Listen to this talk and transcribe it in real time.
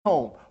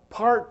Home,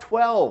 part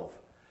 12.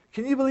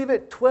 Can you believe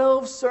it?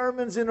 12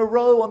 sermons in a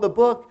row on the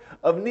book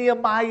of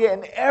Nehemiah,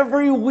 and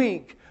every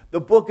week the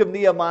book of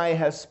Nehemiah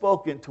has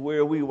spoken to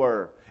where we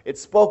were.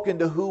 It's spoken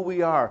to who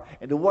we are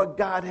and to what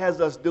God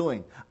has us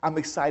doing. I'm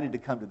excited to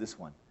come to this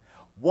one.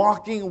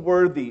 Walking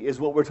worthy is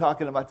what we're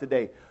talking about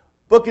today.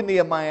 Book of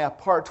Nehemiah,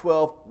 part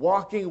 12,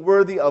 walking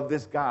worthy of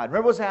this God.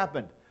 Remember what's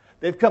happened?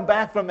 They've come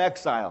back from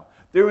exile.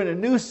 They're in a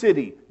new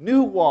city,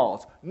 new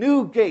walls,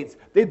 new gates.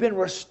 They've been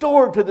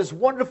restored to this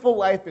wonderful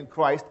life in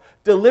Christ,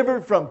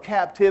 delivered from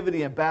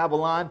captivity in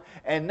Babylon,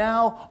 and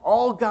now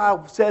all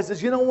God says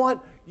is, you know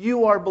what?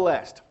 You are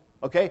blessed.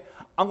 Okay?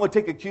 I'm going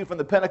to take a cue from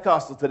the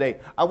Pentecostals today.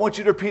 I want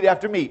you to repeat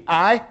after me.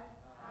 I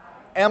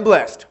am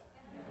blessed.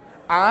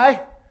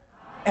 I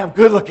am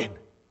good looking.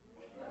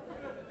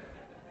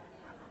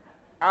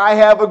 I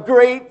have a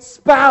great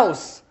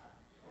spouse.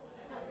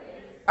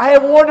 I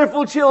have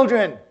wonderful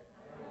children.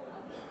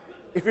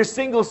 If you're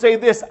single, say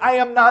this: I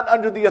am not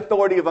under the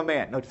authority of a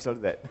man. No, just don't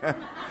do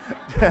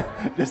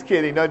that. Just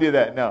kidding. Don't do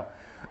that. No.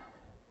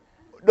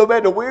 No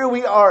matter where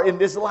we are in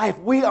this life,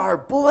 we are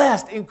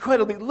blessed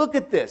incredibly. Look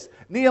at this.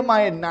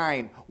 Nehemiah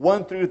 9,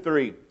 1 through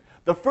 3.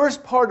 The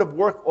first part of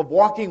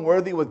walking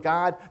worthy with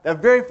God, that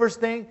very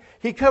first thing,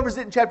 he covers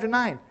it in chapter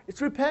 9.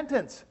 It's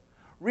repentance.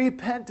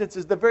 Repentance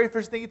is the very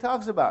first thing he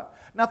talks about.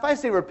 Now, if I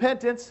say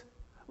repentance,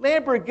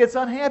 Lambert gets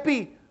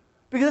unhappy.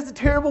 Because it's a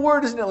terrible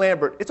word, isn't it,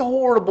 Lambert? It's a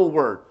horrible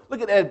word. Look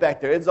at Ed back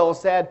there. Ed's all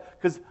sad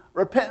because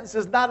repentance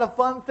is not a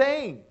fun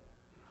thing.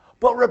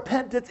 But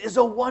repentance is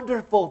a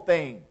wonderful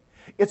thing.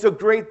 It's a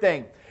great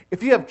thing.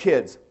 If you have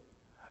kids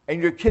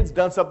and your kid's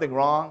done something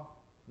wrong,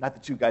 not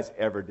that you guys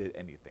ever did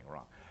anything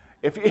wrong.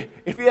 If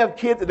you have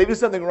kids and they do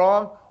something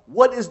wrong,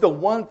 what is the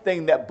one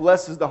thing that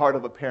blesses the heart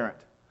of a parent?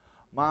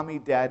 Mommy,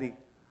 Daddy,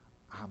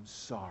 I'm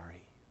sorry.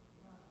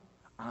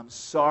 I'm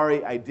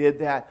sorry I did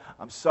that.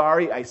 I'm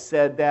sorry I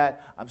said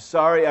that. I'm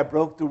sorry I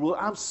broke the rule.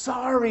 I'm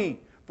sorry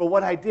for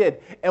what I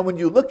did. And when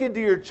you look into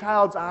your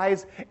child's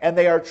eyes and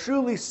they are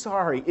truly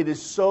sorry, it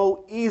is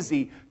so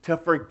easy to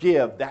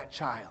forgive that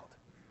child.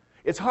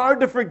 It's hard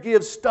to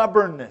forgive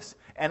stubbornness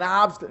and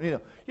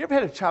obstinance. You ever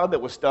had a child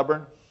that was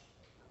stubborn?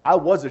 I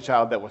was a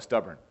child that was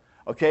stubborn.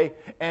 Okay?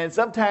 And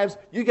sometimes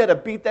you got to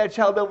beat that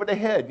child over the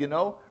head,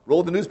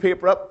 roll the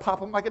newspaper up,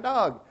 pop them like a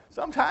dog.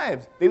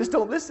 Sometimes they just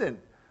don't listen.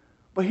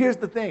 But here's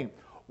the thing.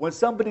 When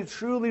somebody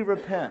truly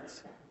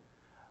repents,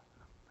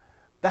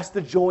 that's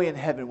the joy in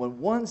heaven.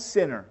 When one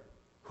sinner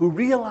who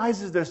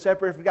realizes they're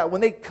separated from God, when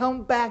they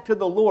come back to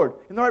the Lord,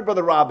 right,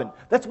 Brother Robin?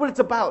 That's what it's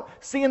about.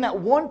 Seeing that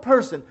one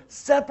person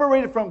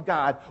separated from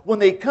God, when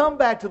they come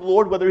back to the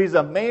Lord, whether he's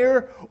a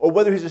mayor or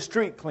whether he's a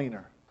street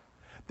cleaner,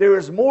 there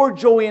is more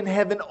joy in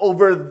heaven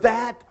over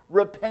that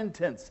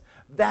repentance,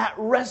 that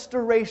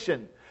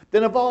restoration,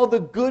 than of all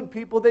the good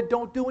people that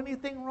don't do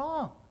anything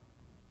wrong.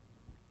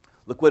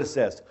 Look what it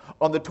says.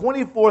 On the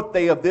 24th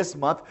day of this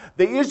month,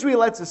 the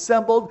Israelites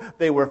assembled.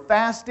 They were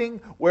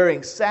fasting,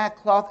 wearing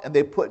sackcloth, and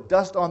they put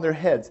dust on their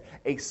heads,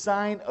 a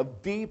sign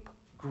of deep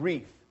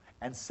grief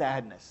and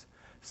sadness.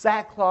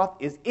 Sackcloth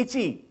is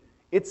itchy.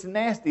 It's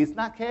nasty. It's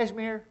not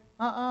cashmere.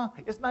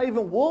 It's not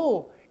even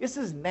wool. This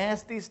is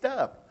nasty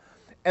stuff.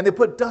 And they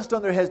put dust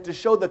on their heads to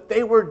show that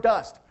they were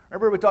dust.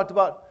 Remember we talked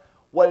about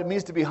what it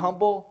means to be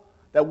humble?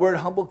 That word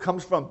humble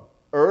comes from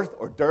earth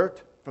or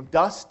dirt, from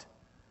dust.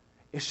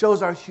 It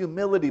shows our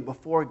humility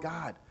before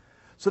God.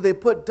 So they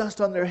put dust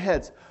on their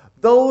heads.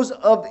 Those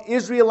of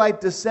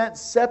Israelite descent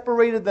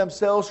separated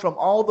themselves from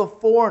all the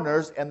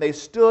foreigners, and they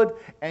stood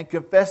and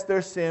confessed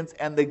their sins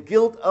and the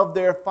guilt of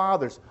their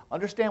fathers.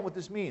 Understand what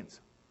this means.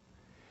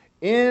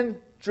 In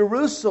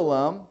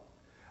Jerusalem,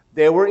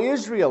 there were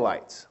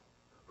Israelites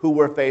who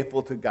were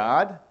faithful to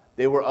God.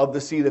 They were of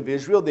the seed of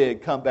Israel. They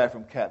had come back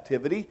from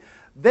captivity.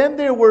 Then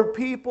there were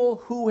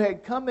people who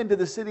had come into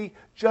the city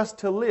just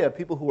to live,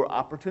 people who were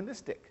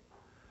opportunistic.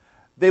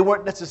 They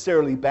weren't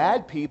necessarily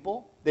bad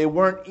people. They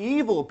weren't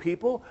evil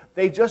people.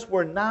 They just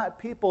were not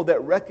people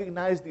that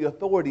recognized the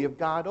authority of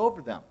God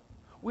over them.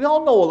 We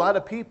all know a lot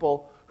of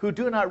people who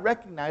do not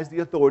recognize the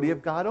authority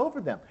of God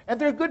over them.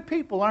 And they're good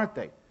people, aren't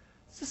they?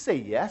 Let's just say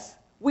yes.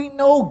 We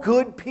know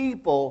good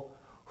people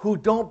who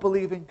don't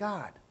believe in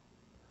God.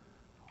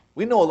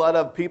 We know a lot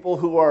of people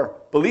who are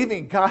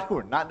believing God who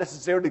are not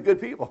necessarily good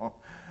people.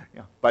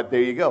 But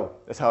there you go.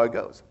 That's how it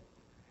goes.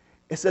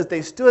 It says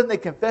they stood and they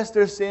confessed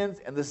their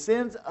sins and the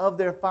sins of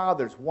their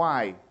fathers.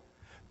 Why?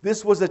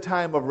 This was a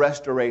time of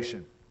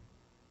restoration.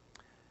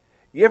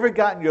 You ever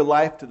gotten your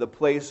life to the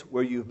place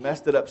where you've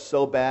messed it up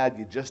so bad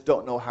you just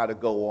don't know how to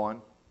go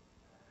on?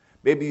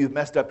 Maybe you've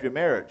messed up your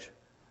marriage.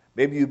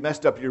 Maybe you've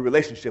messed up your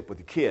relationship with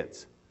the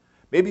kids.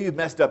 Maybe you've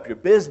messed up your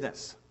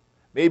business.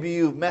 Maybe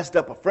you've messed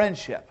up a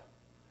friendship.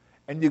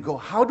 And you go,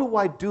 how do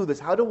I do this?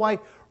 How do I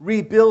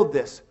rebuild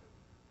this?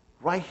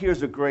 Right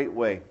here's a great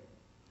way.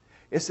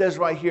 It says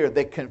right here,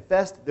 they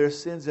confessed their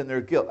sins and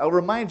their guilt. I'll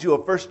remind you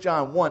of 1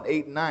 John 1,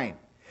 8 and 9.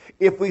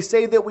 If we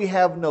say that we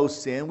have no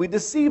sin, we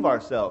deceive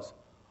ourselves.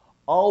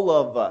 All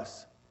of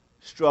us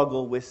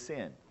struggle with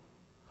sin.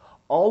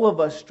 All of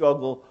us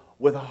struggle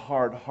with a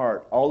hard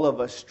heart. All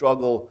of us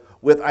struggle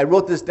with, I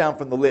wrote this down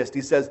from the list.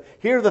 He says,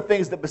 here are the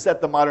things that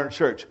beset the modern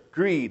church: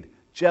 greed,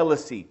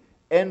 jealousy,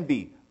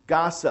 envy,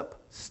 gossip,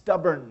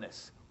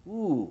 stubbornness.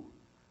 Ooh,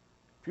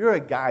 if you're a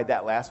guy,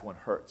 that last one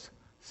hurts.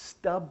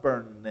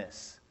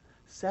 Stubbornness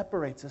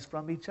separates us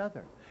from each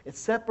other. It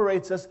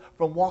separates us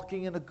from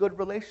walking in a good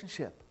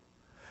relationship.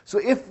 So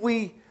if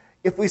we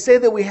say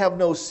that we have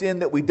no sin,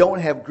 that we don't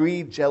have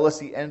greed,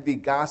 jealousy, envy,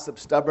 gossip,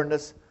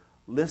 stubbornness,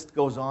 list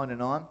goes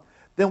on,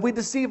 then we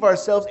deceive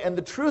ourselves and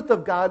the truth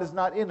of God is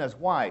not in us.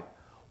 Why?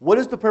 What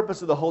is the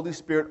purpose of the Holy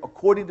Spirit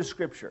according to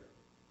Scripture?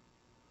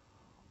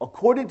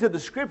 According to the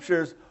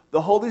Scriptures,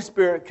 the Holy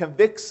Spirit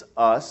convicts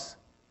us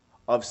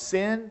of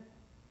sin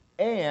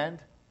and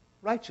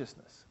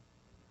righteousness.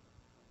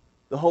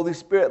 The Holy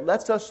Spirit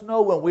lets us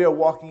know when we are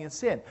walking in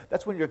sin.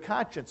 That's when your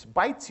conscience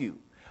bites you.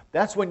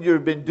 That's when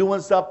you've been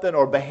doing something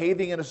or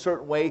behaving in a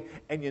certain way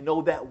and you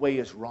know that way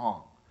is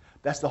wrong.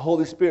 That's the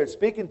Holy Spirit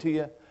speaking to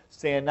you,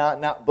 saying,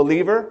 not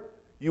believer,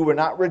 you were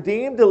not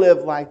redeemed to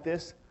live like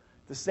this.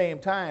 At the same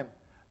time,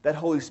 that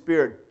Holy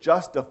Spirit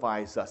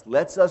justifies us,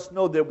 lets us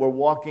know that we're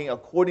walking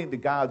according to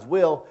God's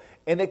will,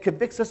 and it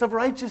convicts us of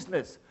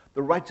righteousness,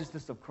 the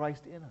righteousness of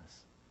Christ in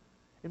us.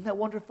 Isn't that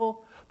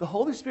wonderful? The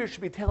Holy Spirit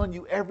should be telling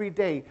you every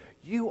day,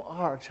 you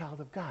are a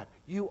child of God.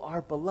 You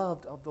are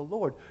beloved of the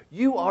Lord.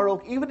 You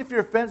are, even if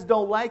your friends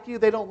don't like you,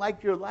 they don't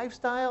like your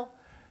lifestyle,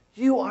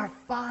 you are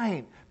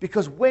fine.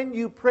 Because when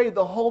you pray,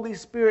 the Holy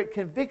Spirit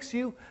convicts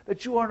you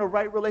that you are in a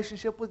right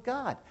relationship with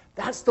God.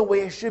 That's the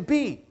way it should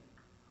be.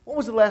 When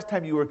was the last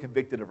time you were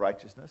convicted of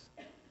righteousness?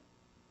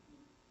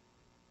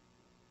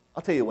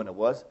 I'll tell you when it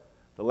was.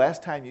 The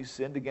last time you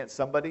sinned against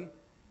somebody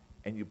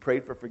and you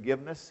prayed for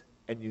forgiveness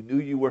and you knew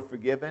you were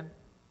forgiven,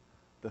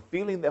 the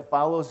feeling that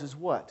follows is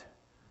what?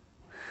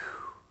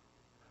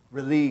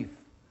 Relief,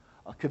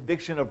 a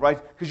conviction of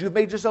right, because you've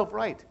made yourself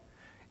right.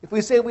 If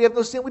we say we have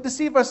no sin, we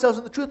deceive ourselves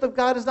and the truth of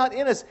God is not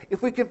in us.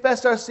 If we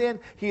confess our sin,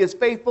 He is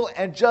faithful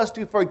and just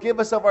to forgive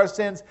us of our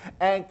sins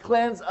and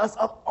cleanse us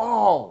of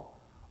all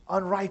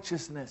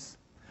unrighteousness.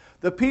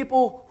 The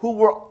people who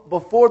were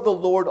before the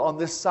Lord on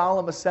this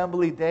solemn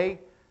assembly day,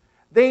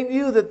 they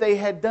knew that they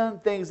had done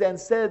things and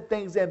said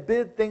things and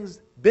been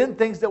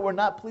things that were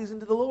not pleasing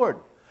to the Lord.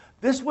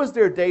 This was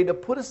their day to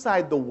put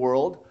aside the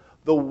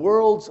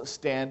world's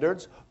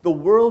standards, the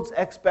world's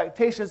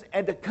expectations,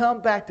 and to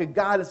come back to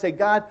God and say,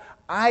 God,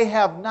 I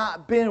have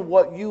not been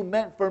what you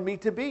meant for me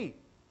to be.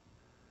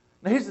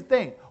 Now here's the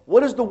thing.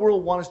 What does the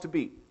world want us to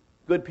be?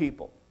 Good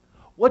people.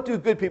 What do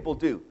good people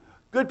do?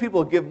 Good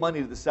people give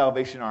money to the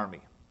Salvation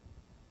Army.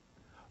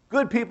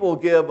 Good people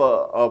give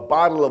a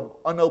bottle of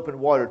unopened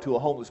water to a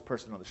homeless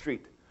person on the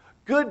street.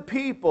 Good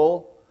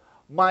people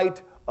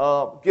might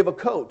give a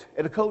coat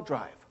at a coat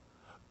drive.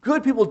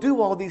 Good people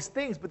do all these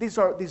things, but these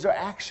are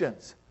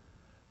actions.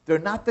 They're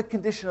not the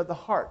condition of the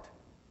heart.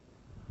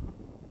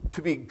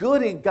 To be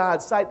good in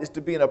God's sight is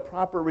to be in a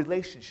proper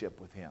relationship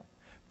with Him.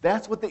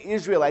 That's what the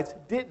Israelites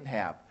didn't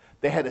have.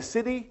 They had a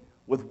city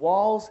with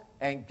walls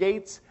and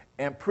gates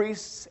and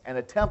priests and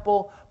a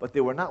temple, but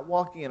they were not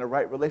walking in a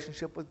right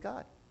relationship with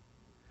God.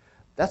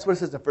 That's what it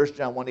says in 1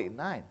 John 1, 8, and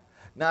 9.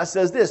 Now it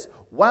says this,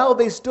 while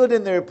they stood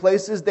in their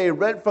places, they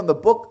read from the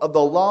book of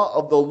the law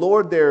of the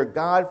Lord their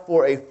God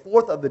for a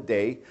fourth of the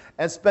day,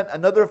 and spent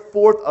another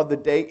fourth of the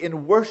day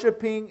in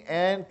worshiping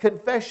and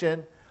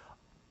confession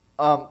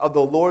of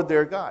the Lord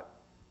their God.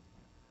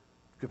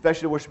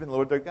 Confession and worshiping the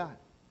Lord their God.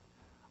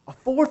 A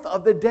fourth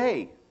of the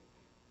day.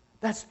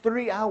 That's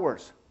 3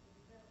 hours.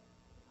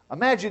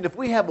 Imagine if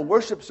we have a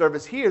worship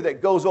service here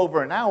that goes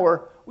over an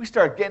hour, we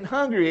start getting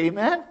hungry,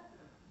 amen?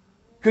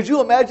 Could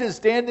you imagine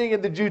standing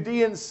in the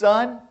Judean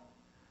sun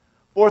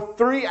for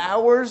 3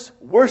 hours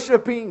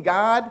worshiping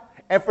God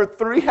and for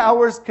 3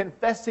 hours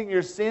confessing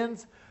your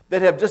sins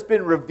that have just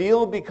been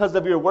revealed because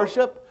of your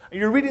worship?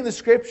 You're reading the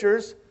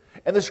Scriptures,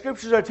 and the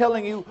Scriptures are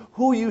telling you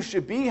who you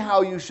should be,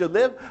 how you should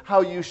live,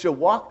 how you should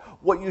walk,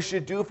 what you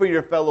should do for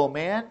your fellow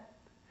man.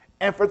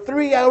 And for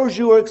 3 hours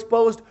you are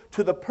exposed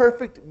to the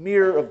perfect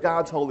mirror of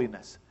God's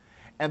holiness.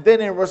 And then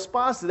in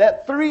response to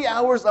that, 3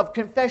 hours of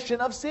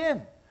confession of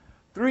sin.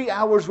 3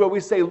 hours where we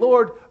say,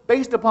 Lord,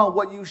 based upon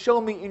what you show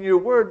me in your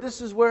word,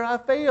 this is where I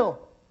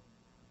fail.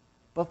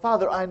 But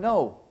Father, I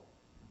know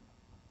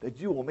that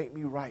you will make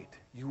me right.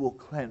 You will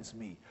cleanse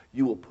me.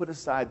 You will put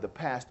aside the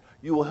past.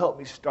 You will help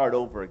me start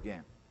over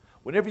again.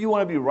 Whenever you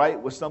want to be right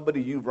with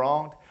somebody you've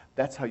wronged,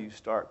 that's how you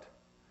start.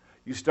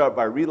 You start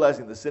by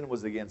realizing the sin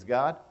was against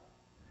God,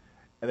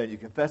 and then you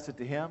confess it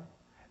to Him,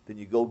 then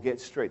you go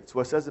get straight. That's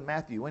what it says in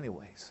Matthew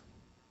anyways.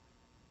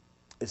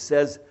 It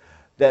says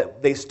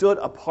that they stood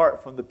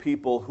apart from the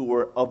people who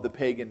were of the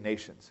pagan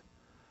nations.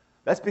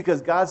 That's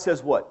because God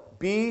says what?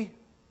 Be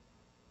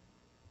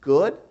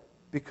good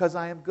because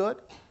I am good?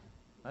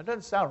 That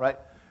doesn't sound right.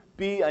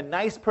 Be a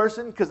nice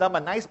person because I'm a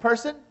nice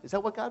person? Is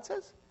that what God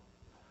says?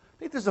 I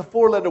think there's a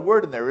 4-letter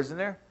word in there, isn't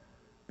there?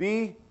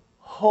 Be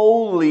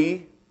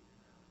holy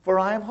for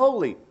I am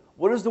holy.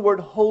 What does the word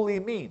holy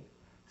mean?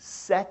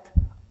 Set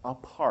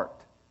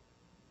apart.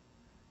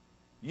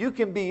 You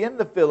can be in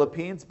the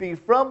Philippines, be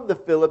from the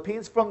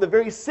Philippines, from the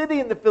very city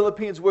in the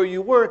Philippines where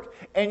you work,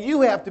 and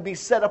you have to be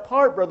set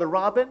apart, Brother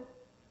Robin,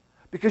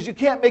 because you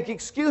can't make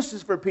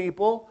excuses for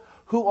people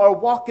who are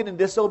walking in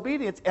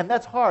disobedience, and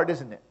that's hard,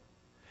 isn't it?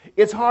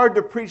 It's hard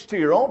to preach to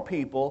your own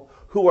people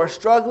who are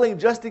struggling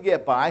just to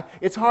get by.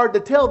 It's hard to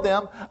tell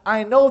them,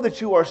 I know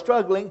that you are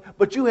struggling,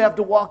 but you have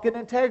to walk in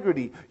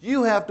integrity.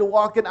 You have to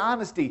walk in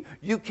honesty.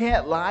 You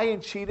can't lie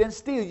and cheat and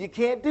steal. You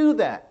can't do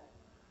that.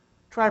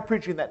 Try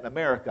preaching that in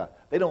America.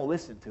 They don't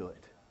listen to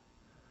it.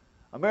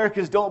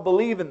 Americans don't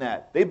believe in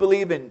that. They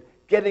believe in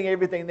getting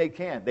everything they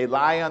can. They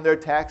lie on their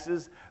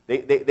taxes.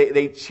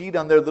 They cheat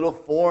on their little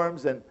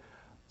forms. And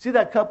see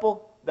that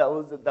couple?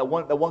 That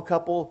one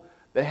couple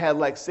that had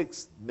like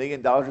 $6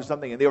 million or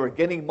something, and they were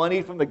getting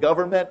money from the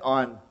government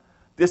on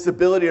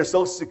disability or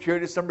Social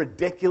Security, some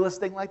ridiculous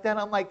thing like that.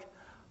 I'm like,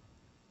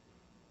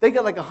 they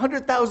got like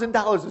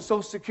 $100,000 of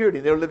Social Security,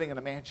 and they were living in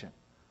a mansion.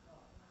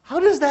 How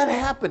does that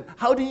happen?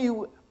 How do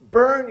you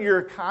burn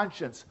your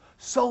conscience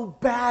so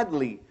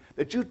badly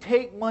that you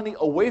take money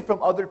away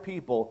from other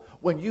people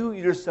when you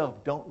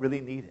yourself don't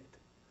really need it?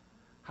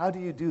 How do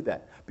you do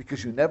that?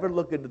 Because you never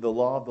look into the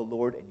law of the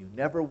Lord, and you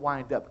never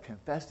wind up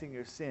confessing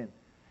your sin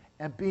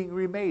and being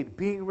remade,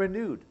 being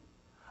renewed.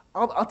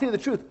 I'll tell you the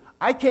truth.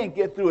 I can't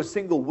get through a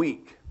single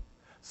week,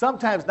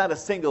 sometimes not a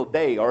single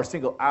day or a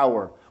single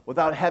hour,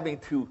 without having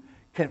to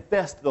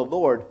confess to the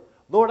Lord,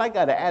 Lord, I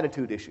got an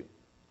attitude issue.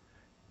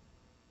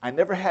 I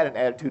never had an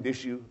attitude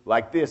issue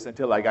like this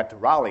until I got to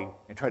Raleigh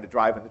and tried to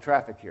drive in the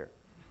traffic here.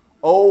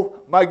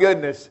 Oh my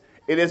goodness,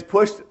 it has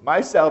pushed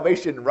my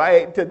salvation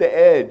right to the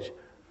edge.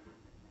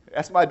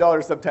 That's my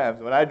daughter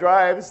sometimes. When I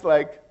drive, it's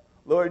like,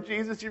 Lord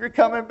Jesus, you're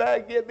coming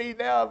back, get me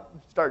now.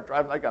 Start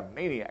driving like a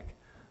maniac.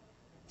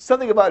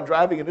 Something about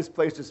driving in this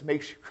place just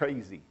makes you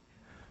crazy.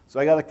 So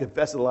I got to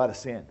confess a lot of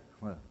sin.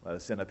 Well, a lot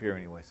of sin up here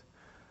anyways.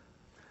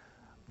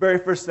 Very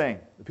first thing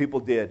the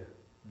people did,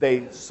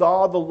 they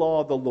saw the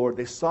law of the Lord.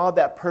 They saw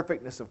that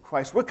perfectness of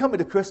Christ. We're coming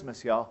to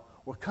Christmas, y'all.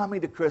 We're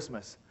coming to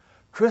Christmas.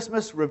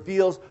 Christmas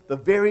reveals the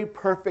very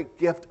perfect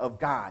gift of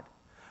God.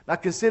 Now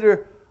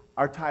consider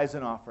our tithes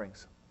and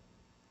offerings.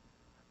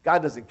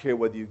 God doesn't care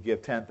whether you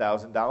give $10,000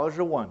 or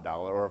 $1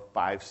 or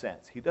 5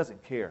 cents. He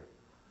doesn't care.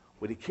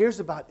 What he cares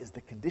about is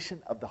the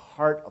condition of the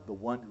heart of the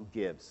one who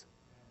gives.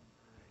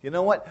 You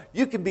know what?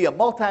 You can be a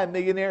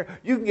multimillionaire.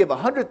 You can give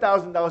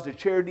 $100,000 to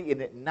charity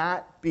and it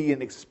not be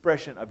an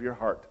expression of your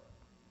heart.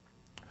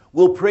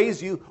 We'll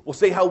praise you. We'll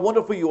say how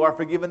wonderful you are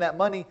for giving that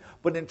money.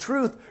 But in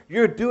truth,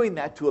 you're doing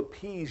that to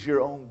appease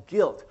your own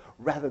guilt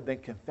rather than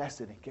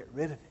confess it and get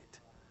rid of it.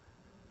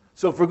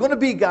 So if we're going to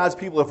be God's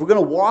people, if we're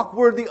going to walk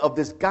worthy of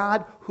this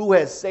God who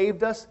has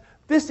saved us,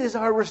 this is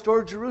our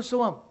restored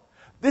Jerusalem.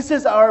 This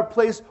is our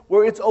place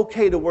where it's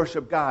okay to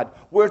worship God,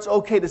 where it's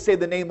okay to say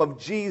the name of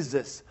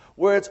Jesus,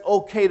 where it's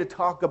okay to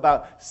talk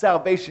about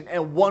salvation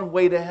and one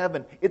way to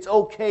heaven. It's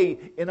okay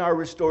in our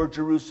restored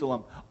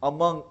Jerusalem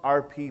among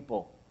our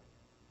people.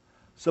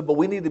 So, but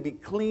we need to be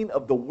clean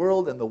of the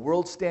world and the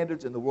world's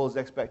standards and the world's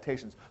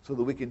expectations so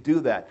that we can do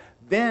that.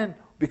 Then,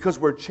 because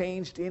we're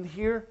changed in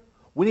here,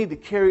 we need to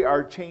carry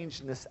our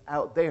changedness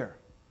out there.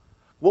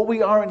 What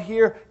we are in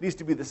here needs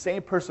to be the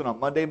same person on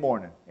Monday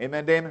morning.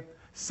 Amen, Damon?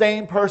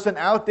 Same person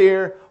out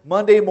there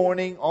Monday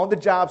morning on the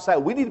job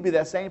site. We need to be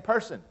that same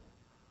person.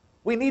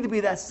 We need to be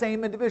that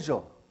same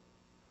individual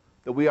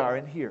that we are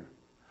in here.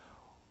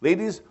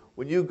 Ladies,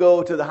 when you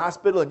go to the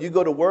hospital and you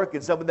go to work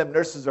and some of them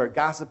nurses are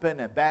gossiping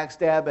and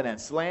backstabbing and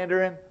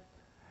slandering,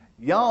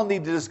 y'all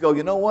need to just go,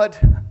 you know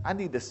what? I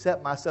need to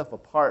set myself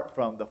apart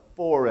from the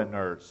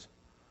foreigners.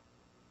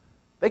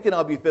 They can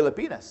all be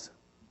Filipinas.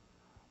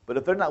 But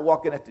if they're not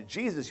walking after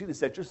Jesus, you need to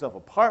set yourself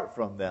apart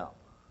from them.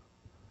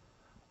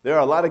 There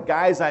are a lot of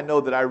guys I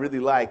know that I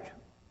really like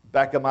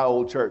back at my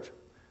old church.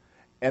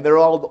 And they're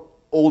all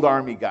old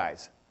army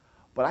guys.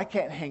 But I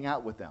can't hang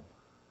out with them.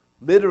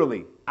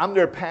 Literally, I'm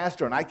their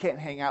pastor and I can't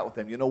hang out with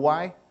them. You know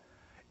why?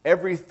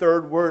 Every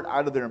third word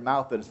out of their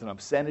mouth is an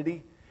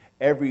obscenity.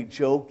 Every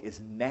joke is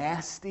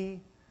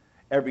nasty.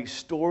 Every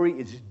story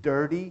is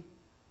dirty.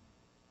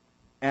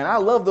 And I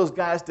love those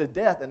guys to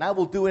death, and I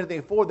will do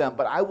anything for them,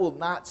 but I will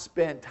not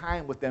spend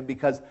time with them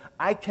because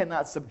I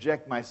cannot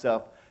subject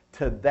myself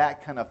to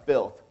that kind of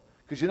filth.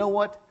 Because you know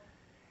what?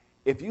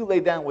 If you lay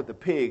down with the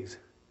pigs,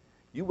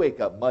 you wake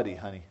up muddy,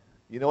 honey.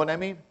 You know what I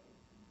mean?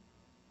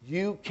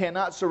 You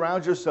cannot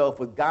surround yourself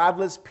with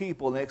godless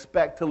people and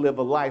expect to live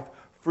a life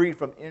free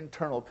from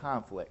internal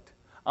conflict.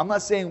 I'm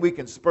not saying we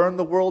can spurn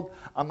the world.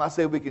 I'm not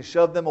saying we can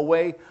shove them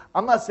away.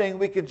 I'm not saying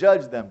we can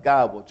judge them.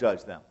 God will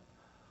judge them.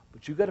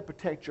 But you got to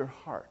protect your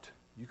heart.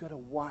 You got to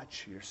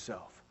watch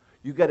yourself.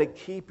 You got to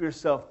keep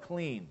yourself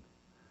clean.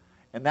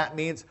 And that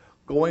means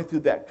going through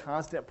that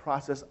constant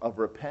process of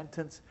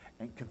repentance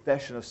and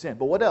confession of sin.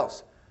 But what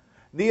else?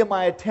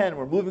 Nehemiah 10,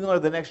 we're moving on to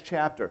the next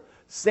chapter.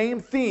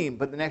 Same theme,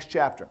 but the next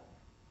chapter.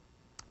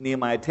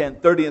 Nehemiah 10,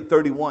 30 and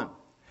 31.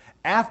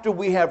 After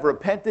we have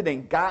repented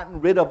and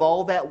gotten rid of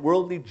all that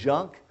worldly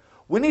junk,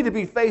 we need to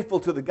be faithful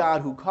to the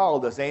God who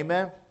called us.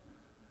 Amen?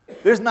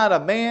 There's not a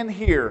man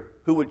here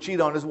who would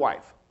cheat on his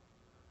wife.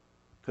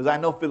 Because I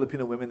know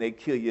Filipino women, they'd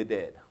kill you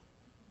dead.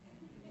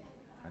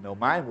 I know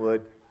mine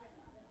would.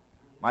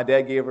 My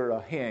dad gave her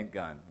a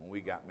handgun when we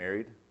got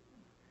married.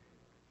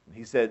 And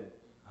he said,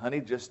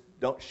 honey, just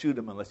don't shoot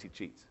him unless he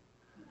cheats.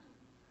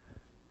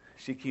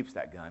 She keeps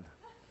that gun.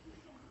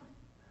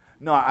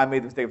 No, I made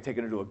the mistake of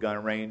taking her to a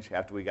gun range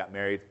after we got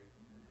married.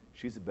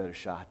 She's a better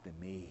shot than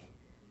me.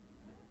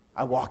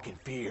 I walk in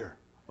fear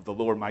of the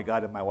Lord, my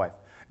God, and my wife.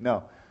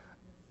 No.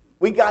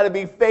 We got to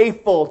be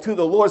faithful to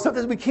the Lord.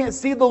 Sometimes we can't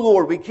see the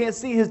Lord. We can't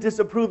see His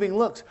disapproving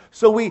looks.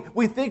 So we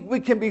think we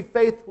can be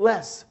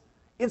faithless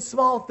in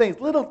small things,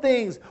 little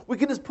things. We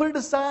can just put it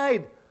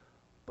aside.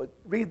 But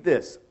read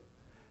this,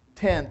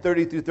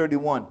 10:30 through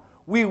 31.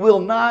 We will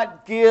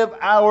not give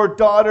our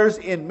daughters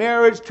in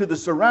marriage to the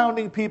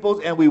surrounding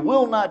peoples, and we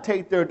will not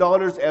take their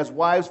daughters as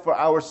wives for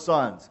our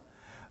sons.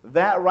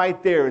 That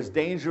right there is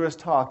dangerous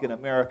talk in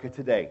America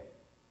today.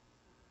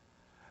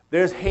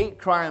 There's hate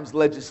crimes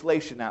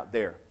legislation out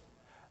there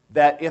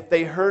that if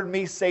they heard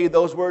me say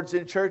those words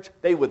in church,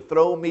 they would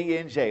throw me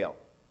in jail.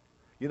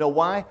 You know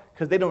why?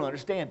 Because they don't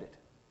understand it.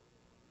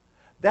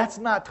 That's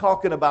not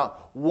talking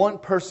about one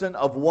person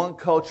of one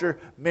culture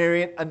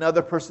marrying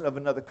another person of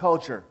another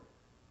culture.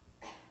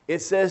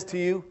 It says to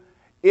you,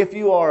 if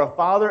you are a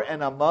father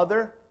and a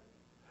mother,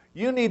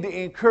 you need to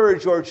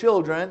encourage your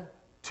children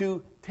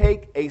to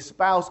take a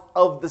spouse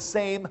of the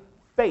same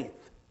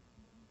faith.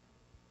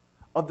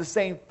 Of the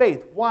same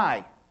faith.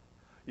 Why?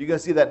 You're going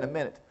to see that in a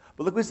minute.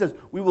 But look what it says.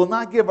 We will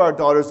not give our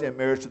daughters in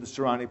marriage to the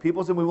surrounding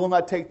peoples, and we will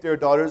not take their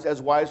daughters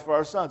as wives for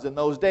our sons. In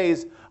those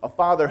days, a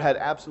father had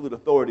absolute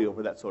authority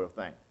over that sort of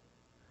thing.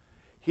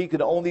 He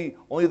could only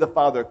the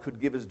father could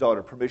give his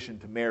daughter permission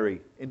to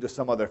marry into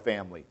some other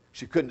family.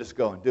 She couldn't just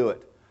go and do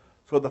it.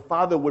 So the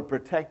father would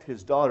protect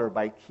his daughter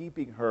by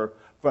keeping her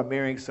from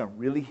marrying some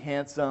really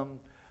handsome,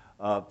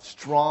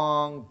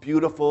 strong,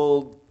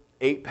 beautiful,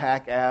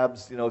 8-pack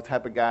abs,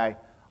 type of guy.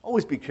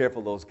 Always be careful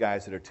of those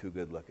guys that are too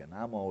good looking.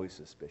 I'm always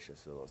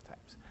suspicious of those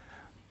types.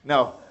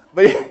 No,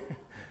 but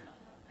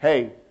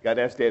hey, got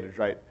to have standards,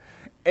 right?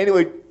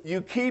 Anyway,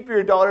 you keep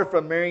your daughter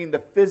from marrying the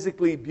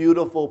physically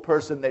beautiful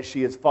person that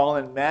she has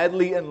fallen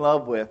madly in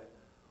love with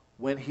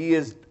when he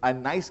is a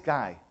nice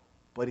guy,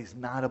 but he's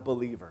not a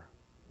believer.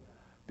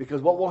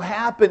 Because what will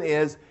happen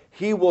is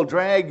he will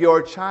drag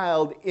your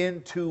child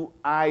into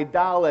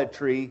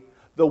idolatry,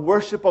 the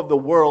worship of the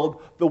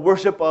world, the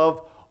worship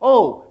of,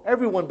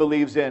 everyone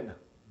believes in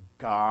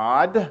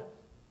God.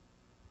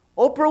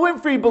 Oprah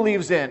Winfrey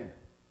believes in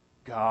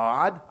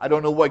God. I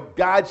don't know what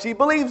God she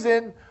believes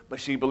in, but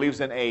she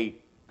believes in a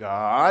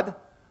God.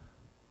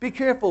 Be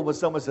careful when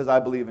someone says, I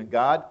believe in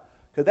God,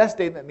 because that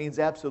statement means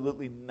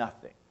absolutely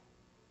nothing.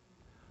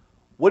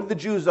 What did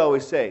the Jews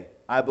always say?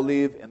 I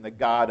believe in the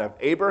God of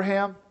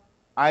Abraham,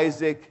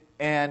 Isaac,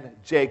 and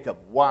Jacob.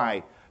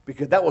 Why?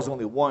 Because that was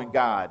only one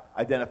God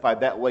identified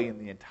that way in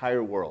the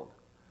entire world.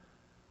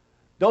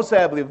 Don't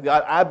say I believe in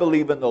God. I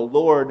believe in the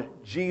Lord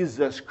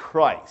Jesus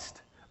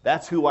Christ.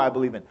 That's who I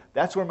believe in.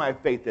 That's where my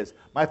faith is.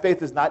 My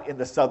faith is not in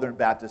the Southern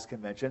Baptist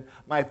Convention.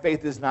 My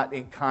faith is not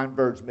in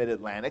Converge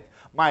Mid-Atlantic.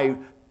 My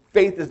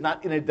faith is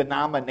not in a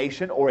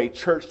denomination or a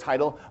church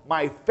title.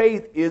 My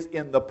faith is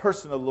in the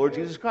person of the Lord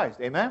Jesus Christ.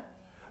 Amen?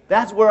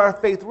 That's where our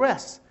faith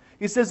rests.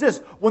 He says this,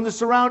 when the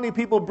surrounding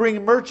people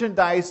bring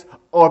merchandise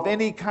of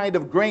any kind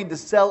of grain to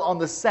sell on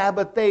the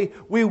Sabbath day,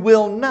 we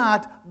will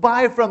not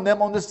buy from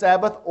them on the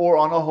Sabbath or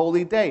on a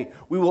holy day.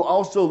 We will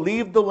also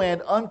leave the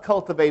land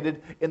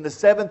uncultivated in the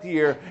 7th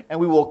year, and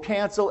we will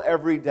cancel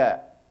every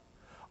debt.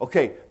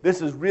 Okay,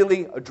 this is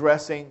really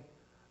addressing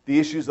the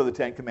issues of the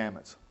Ten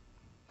Commandments.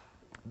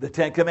 The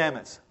Ten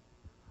Commandments.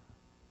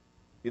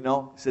 It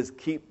says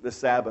keep the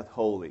Sabbath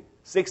holy.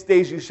 6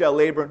 days you shall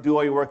labor and do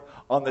all your work.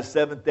 On the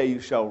 7th day you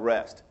shall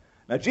rest.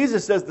 Now,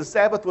 Jesus says the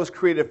Sabbath was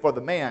created for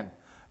the man,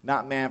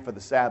 not man for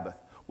the Sabbath.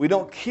 We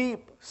don't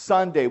keep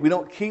Sunday, we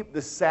don't keep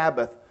the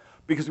Sabbath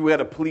because we got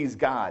to please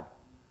God.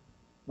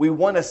 We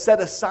want to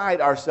set aside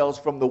ourselves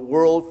from the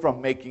world,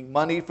 from making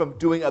money, from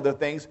doing other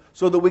things,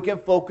 so that we can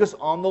focus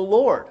on the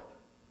Lord.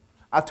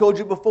 I've told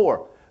you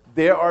before,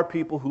 there are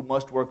people who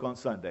must work on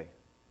Sunday.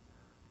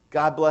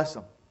 God bless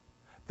them.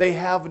 They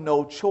have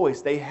no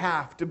choice. They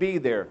have to be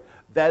there.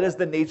 That is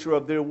the nature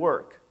of their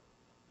work.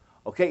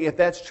 Okay, if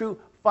that's true,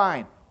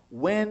 fine.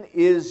 When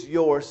is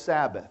your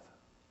Sabbath?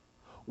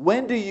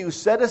 When do you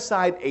set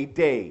aside a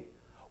day?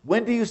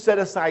 When do you set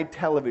aside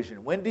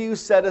television? When do you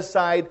set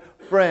aside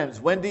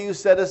friends? When do you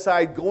set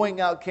aside going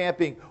out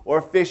camping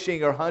or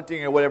fishing or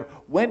hunting or whatever?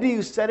 When do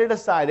you set it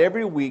aside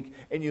every week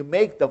and you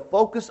make the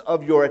focus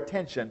of your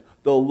attention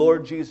the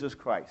Lord Jesus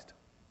Christ?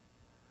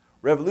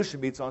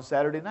 Revolution meets on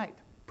Saturday night.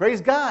 Praise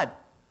God!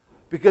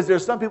 Because there are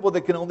some people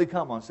that can only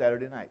come on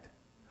Saturday night.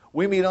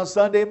 We meet on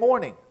Sunday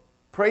morning.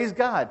 Praise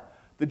God!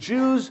 The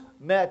Jews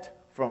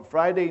met from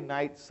Friday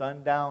night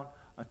sundown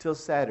until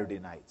Saturday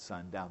night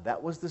sundown.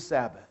 That was the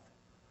Sabbath.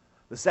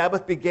 The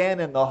Sabbath began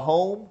in the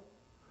home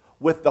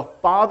with the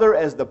father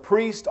as the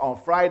priest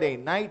on Friday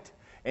night,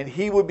 and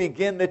he would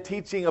begin the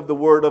teaching of the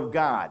Word of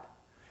God.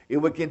 It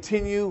would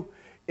continue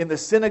in the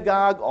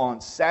synagogue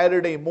on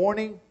Saturday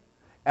morning,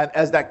 and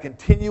as that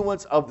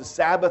continuance of the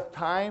Sabbath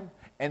time,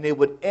 and it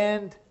would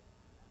end,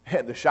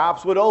 and the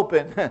shops would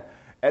open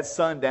at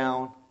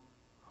sundown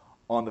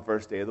on the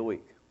first day of the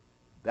week.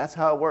 That's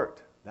how it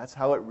worked. That's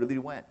how it really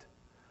went.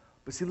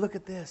 But see, look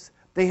at this.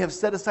 They have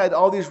set aside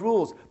all these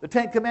rules. The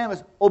Ten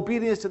Commandments,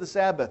 obedience to the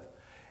Sabbath.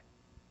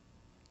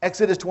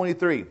 Exodus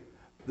 23,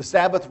 the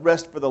Sabbath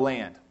rest for the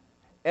land.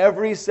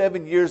 Every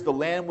 7 years, the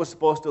land was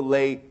supposed to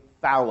lay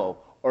fallow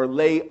or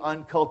lay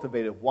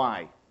uncultivated.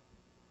 Why?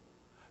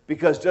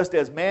 Because just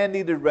as man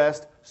needed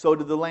rest, so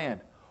did the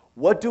land.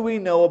 What do we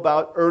know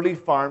about early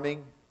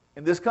farming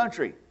in this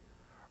country?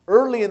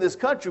 Early in this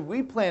country,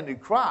 we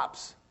planted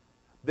crops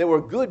that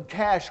were good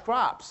cash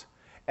crops.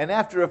 And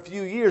after a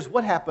few years,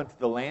 what happened to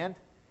the land?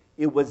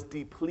 It was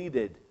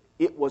depleted.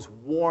 It was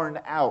worn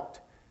out.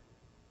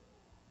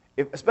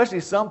 Especially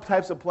some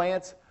types of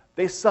plants,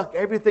 they suck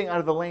everything out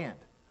of the land.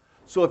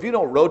 So if you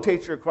don't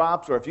rotate your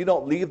crops, or if you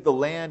don't leave the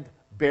land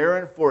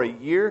barren for a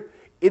year,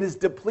 it is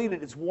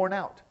depleted. It's worn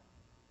out.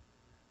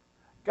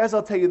 Guys,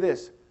 I'll tell you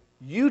this.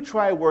 You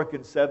try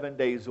working 7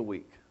 days a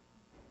week.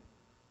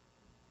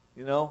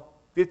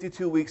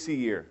 52 weeks a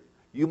year.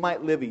 You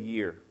might live a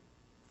year,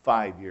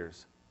 5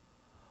 years.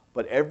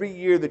 But every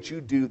year that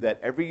you do that,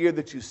 every year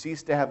that you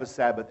cease to have a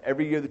Sabbath,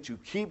 every year that you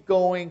keep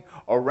going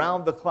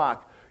around the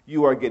clock,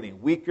 you are getting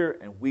weaker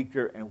and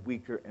weaker and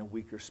weaker and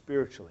weaker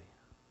spiritually.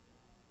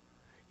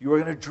 You are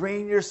going to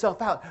drain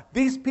yourself out.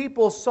 These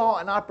people saw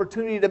an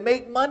opportunity to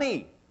make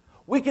money.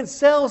 We can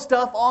sell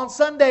stuff on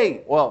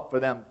Sunday. Well, for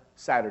them,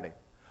 Saturday.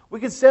 We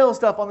can sell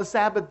stuff on the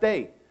Sabbath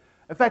day.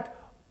 In fact,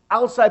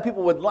 outside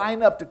people would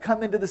line up to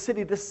come into the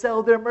city to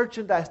sell their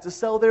merchandise, to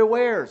sell their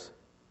wares.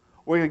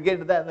 We're going to get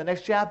into that in the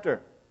next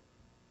chapter.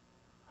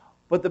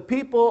 But the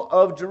people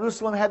of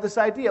Jerusalem had this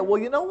idea.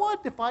 Well, you know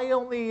what? If I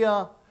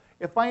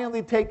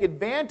only take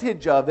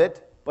advantage of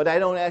it, but I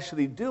don't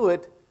actually do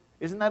it,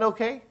 isn't that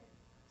okay?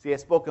 See,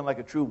 I've spoken like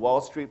a true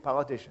Wall Street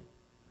politician.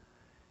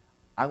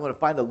 I'm going to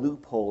find a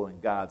loophole in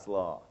God's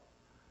law.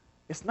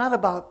 It's not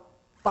about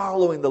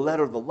following the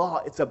letter of the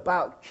law. It's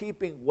about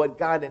keeping what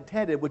God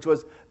intended, which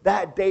was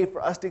that day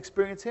for us to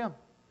experience Him.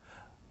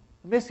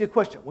 Let me ask you a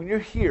question. When you're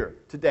here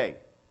today,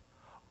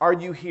 are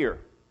you here?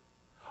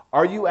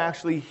 Are you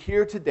actually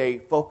here today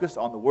focused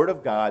on the Word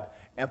of God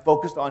and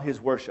focused on His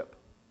worship?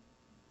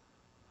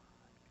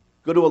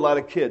 Go to a lot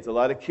of kids. A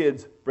lot of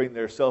kids bring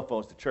their cell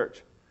phones to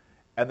church,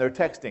 and they're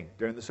texting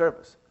during the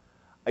service.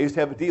 I used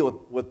to have a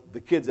deal with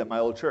the kids at my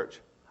old church.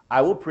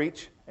 I will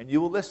preach, and you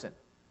will listen.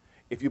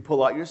 If you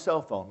pull out your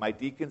cell phone, my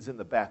deacons in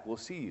the back will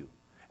see you,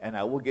 and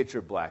I will get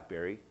your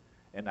BlackBerry,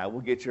 and I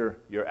will get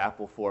your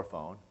Apple IV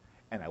phone,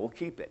 and I will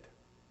keep it.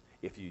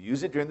 If you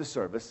use it during the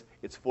service,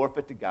 it's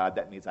forfeit to God.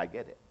 That means I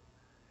get it.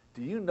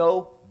 Do you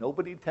know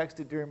nobody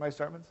texted during my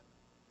sermons?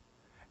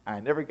 I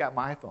never got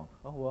my iPhone.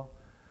 Oh, well.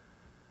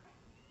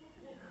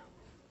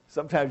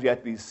 Sometimes you have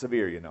to be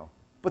severe,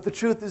 But the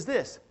truth is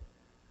this.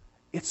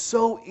 It's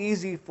so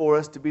easy for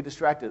us to be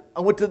distracted.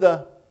 I went to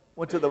the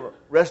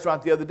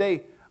restaurant the other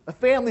day. A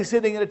family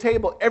sitting at a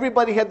table.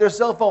 Everybody had their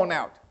cell phone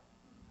out.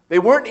 They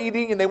weren't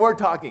eating and they weren't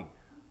talking.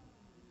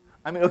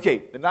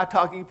 Okay, the not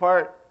talking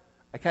part,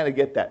 I kind of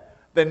get that.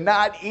 The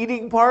not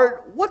eating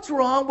part, what's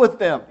wrong with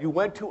them? You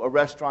went to a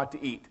restaurant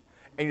to eat,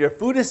 and your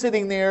food is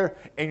sitting there,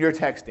 and you're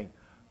texting.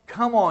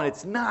 Come on,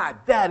 it's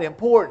not that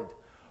important.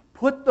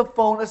 Put the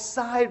phone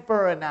aside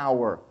for an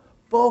hour.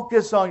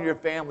 Focus on your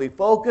family.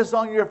 Focus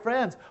on your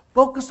friends.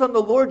 Focus on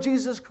the Lord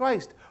Jesus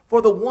Christ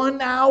for the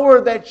 1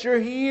 hour that you're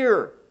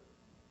here.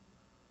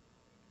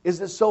 Is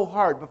it so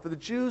hard? But for the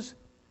Jews,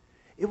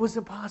 it was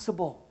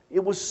impossible.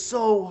 It was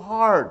so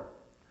hard.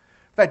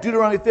 In fact,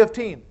 Deuteronomy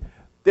 15,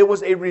 there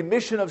was a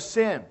remission of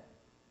sin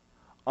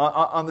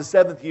on the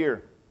 7th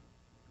year,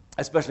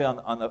 especially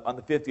on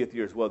the 50th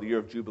year as well, the year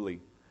of Jubilee.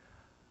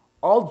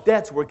 All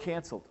debts were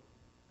canceled.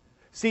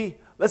 See,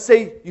 let's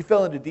say you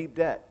fell into deep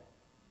debt.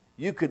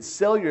 You could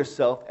sell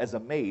yourself as a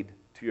maid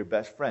to your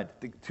best friend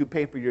to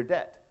pay for your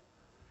debt.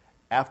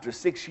 After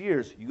 6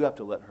 years, you have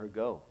to let her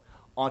go.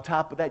 On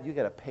top of that, you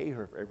got to pay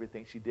her for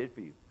everything she did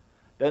for you.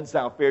 Doesn't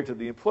sound fair to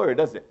the employer,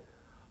 does it?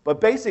 But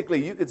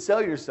basically, you could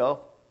sell yourself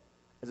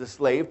as a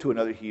slave to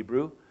another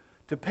Hebrew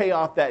to pay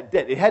off that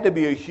debt. It had to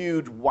be a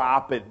huge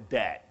whopping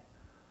debt.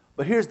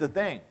 But here's the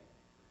thing.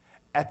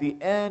 At the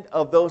end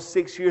of those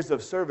 6 years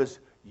of service,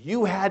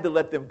 you had to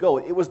let them go.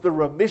 It was the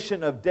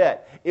remission of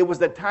debt. It was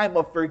the time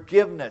of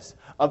forgiveness,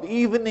 of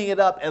evening it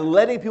up and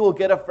letting people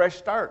get a fresh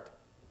start.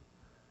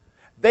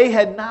 They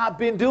had not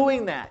been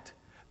doing that.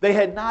 They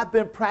had not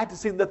been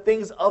practicing the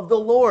things of the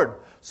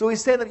Lord. So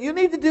he's saying that you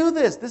need to do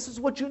this. This is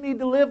what you need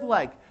to live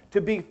like to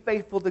be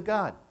faithful to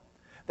God.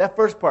 That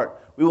first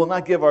part, we will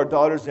not give our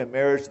daughters in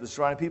marriage to the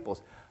surrounding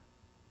peoples.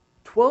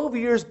 12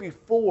 years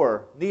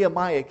before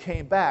Nehemiah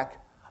came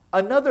back,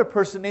 another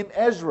person named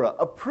Ezra,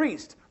 a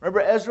priest.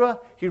 Remember Ezra?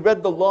 He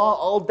read the law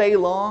all day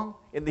long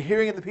in the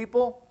hearing of the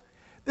people.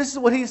 This is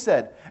what he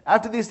said.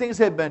 After these things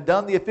had been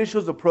done, the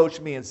officials approached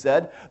me and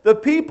said, the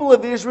people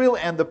of Israel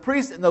and the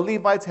priests and the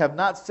Levites have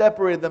not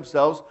separated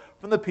themselves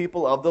from the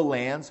people of the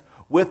lands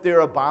with their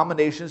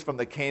abominations from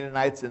the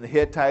Canaanites and the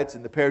Hittites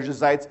and the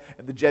Perizzites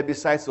and the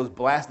Jebusites, those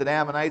blasted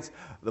Ammonites,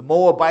 the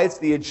Moabites,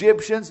 the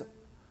Egyptians.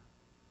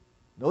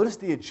 Notice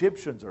the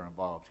Egyptians are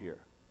involved here.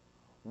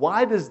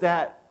 Why does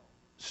that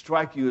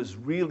strike you as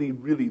really,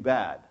 really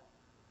bad?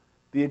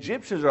 The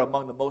Egyptians are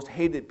among the most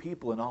hated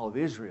people in all of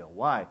Israel.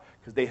 Why?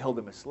 Because they held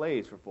them as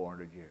slaves for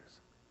 400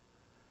 years.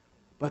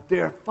 But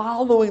they're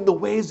following the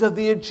ways of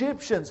the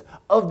Egyptians,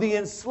 of the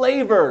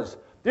enslavers.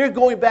 They're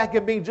going back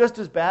and being just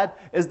as bad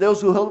as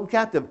those who held them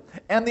captive.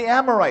 And the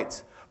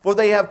Amorites, for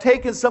they have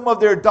taken some of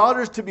their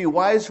daughters to be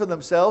wives for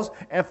themselves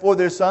and for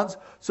their sons,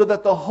 so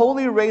that the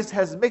holy race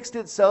has mixed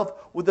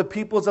itself with the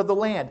peoples of the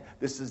land.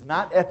 This is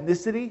not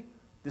ethnicity,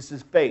 this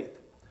is faith.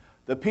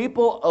 The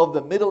people of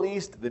the Middle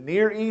East, the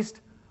Near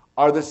East,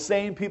 are the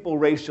same people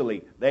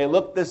racially. They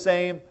look the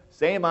same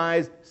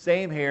eyes,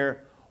 same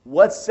hair.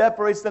 What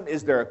separates them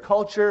is their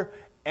culture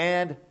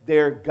and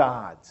their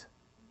gods.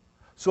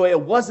 So it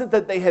wasn't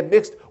that they had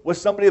mixed with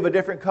somebody of a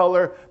different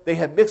color. They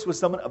had mixed with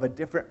someone of a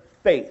different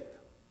faith.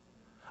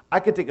 I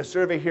could take a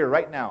survey here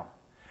right now,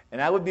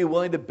 and I would be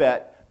willing to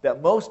bet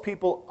that most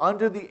people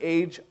under the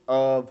age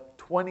of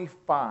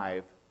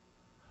 25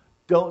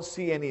 don't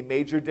see any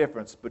major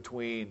difference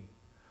between,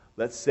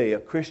 let's say, a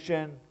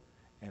Christian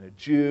and a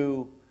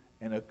Jew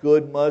and a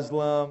good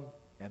Muslim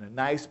and a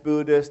nice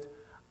Buddhist.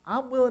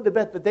 I'm willing to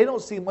bet that they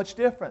don't see much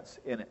difference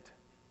in it.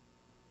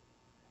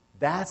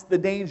 That's the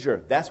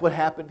danger. That's what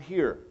happened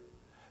here.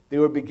 They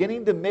were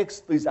beginning to mix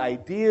these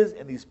ideas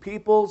and these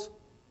peoples,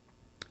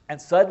 and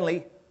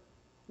suddenly,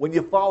 when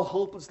you fall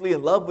hopelessly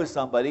in love with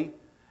somebody,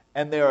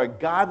 and they're a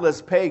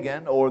godless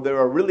pagan or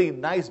they're a really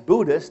nice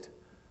Buddhist,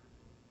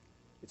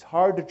 it's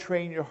hard to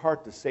train your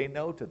heart to say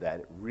no to that.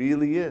 It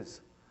really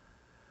is.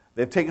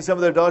 They've taken some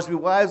of their daughters to be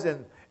wives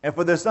and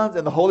for their sons,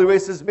 and the holy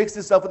race has mixed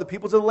itself with the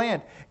peoples of the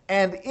land.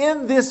 And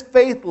in this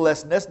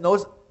faithlessness,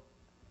 notice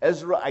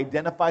Ezra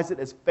identifies it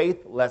as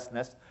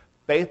faithlessness.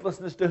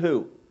 Faithlessness to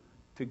who?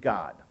 To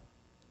God.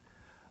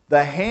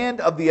 The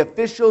hand of the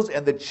officials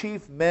and the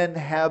chief men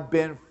have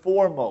been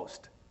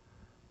foremost.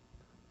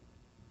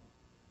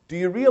 Do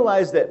you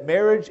realize that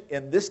marriage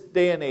in this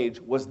day and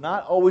age was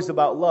not always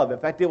about love? In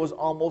fact, it was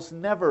almost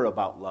never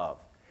about love.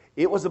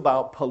 It was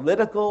about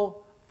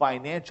political,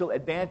 financial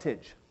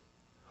advantage.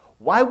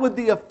 Why would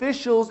the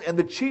officials and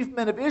the chief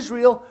men of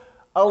Israel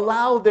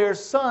allow their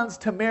sons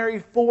to marry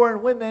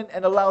foreign women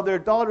and allow their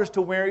daughters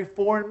to marry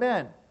foreign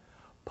men?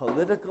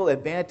 Political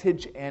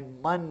advantage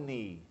and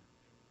money.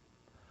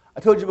 I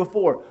told you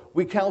before,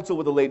 we counseled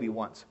with a lady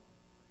once,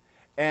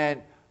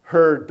 and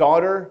her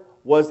daughter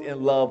was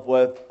in love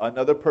with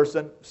another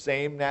person,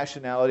 same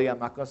nationality. I'm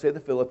not going to say the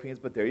Philippines,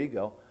 but there you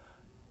go.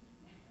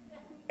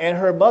 And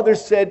her mother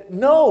said,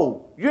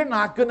 "No, you're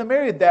not going to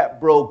marry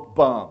that broke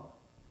bum."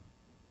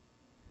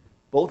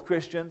 Both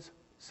Christians,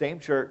 same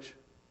church,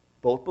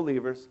 both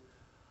believers.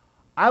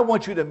 "I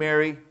want you to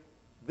marry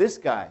this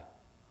guy."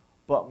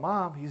 "But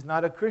Mom, he's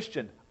not a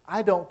Christian."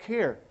 "I don't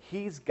care.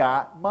 He's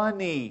got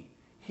money.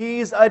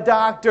 He's a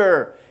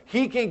doctor.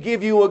 He can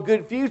give you a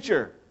good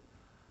future."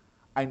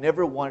 I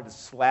never wanted to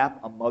slap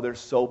a mother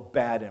so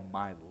bad in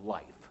my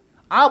life.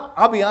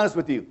 I'll be honest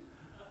with you.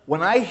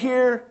 When I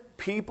hear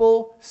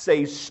people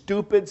say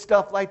stupid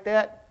stuff like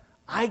that,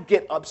 I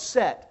get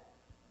upset.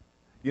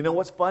 You know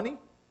what's funny?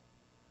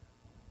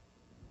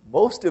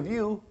 Most of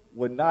you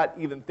would not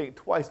even think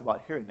twice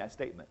about hearing that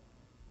statement.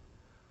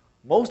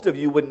 Most of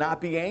you would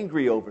not be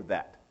angry over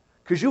that.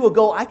 Because you will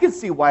go, "I can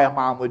see why a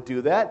mom would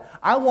do that.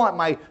 I want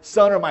my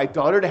son or my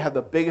daughter to have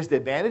the biggest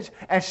advantage,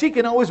 and she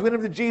can always win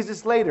him to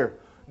Jesus later."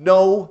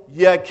 No,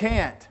 you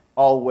can't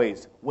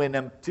always win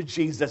him to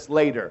Jesus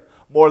later.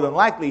 More than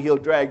likely, he'll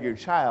drag your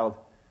child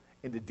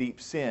into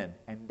deep sin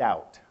and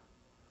doubt.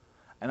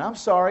 And I'm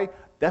sorry,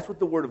 that's what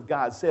the Word of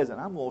God says, and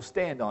I'm going to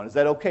stand on it. Is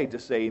that okay?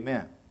 Just say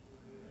amen.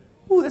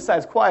 Ooh, this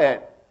side's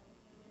quiet.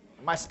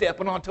 Am I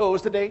stepping on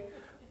toes today?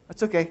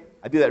 That's okay.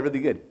 I do that really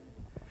good.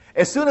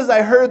 As soon as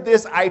I heard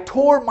this, I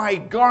tore my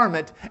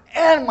garment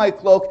and my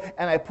cloak,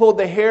 and I pulled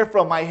the hair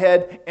from my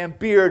head and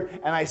beard,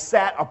 and I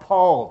sat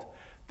appalled.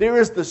 There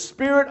is the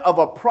spirit of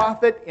a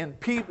prophet in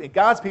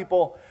God's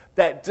people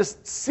that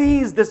just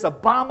sees this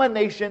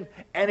abomination,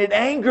 and it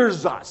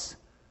angers us.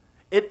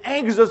 It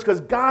angers us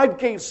because God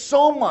gave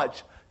so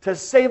much to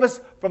save us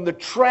from the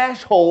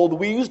trash hole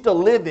we used to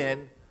live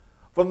in,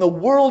 from the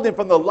world and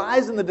from the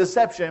lies and the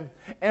deception,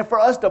 and for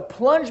us to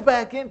plunge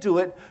back into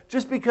it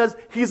just because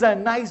he's a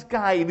nice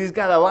guy and he's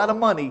got a lot of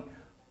money.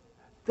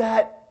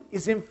 That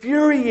is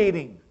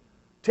infuriating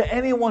to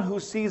anyone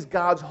who sees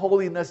God's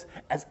holiness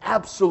as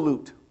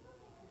absolute.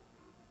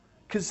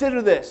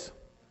 Consider this.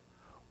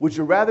 Would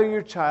you rather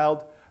your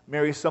child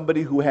marry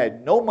somebody who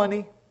had no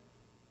money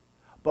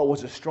but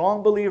was a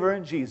strong believer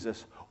in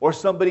Jesus, or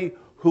somebody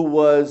who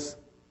was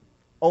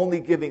only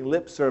giving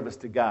lip service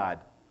to God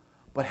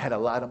but had a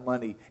lot of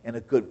money and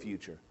a good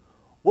future?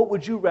 What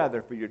would you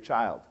rather for your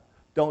child?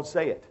 Don't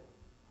say it,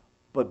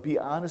 but be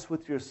honest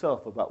with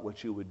yourself about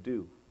what you would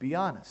do. Be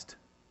honest.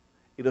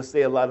 It'll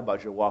say a lot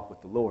about your walk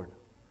with the Lord.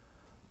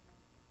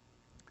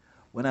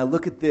 When I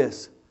look at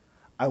this,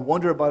 I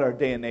wonder about our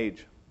day and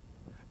age.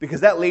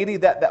 Because that lady,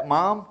 that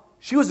mom,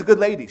 she was a good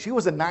lady. She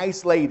was a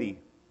nice lady.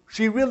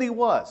 She really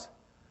was.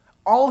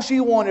 All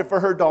she wanted for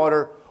her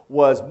daughter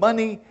was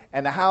money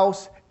and a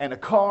house and a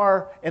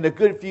car and a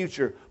good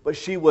future. But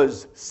she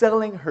was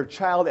selling her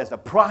child as a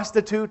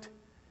prostitute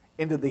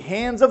into the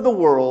hands of the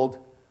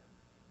world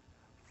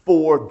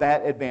for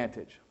that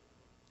advantage.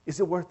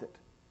 Is it worth it?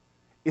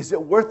 Is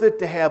it worth it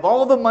to have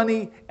all the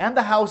money and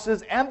the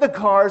houses and the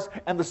cars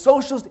and the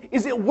socials?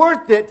 Is it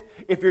worth it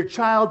if your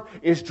child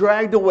is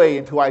dragged away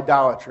into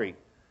idolatry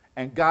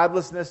and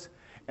godlessness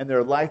and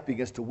their life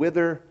begins to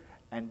wither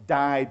and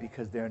die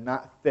because they're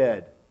not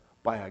fed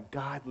by a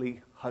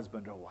godly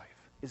husband or wife?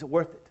 Is it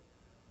worth it?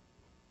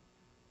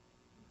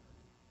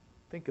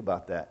 Think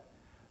about that.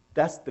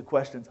 That's the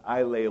questions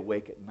I lay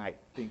awake at night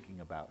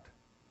thinking about.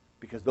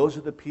 Because those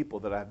are the people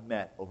that I've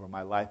met over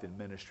my life in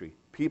ministry.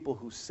 People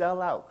who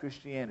sell out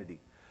Christianity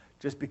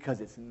just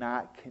because it's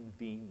not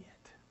convenient.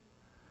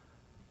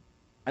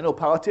 I know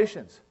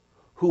politicians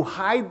who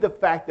hide the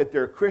fact that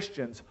they're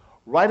Christians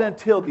right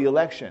until the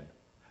election.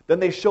 Then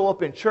they show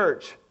up in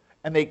church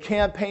and they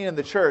campaign in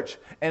the church.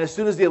 And as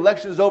soon as the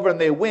election is over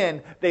and they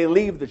win, they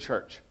leave the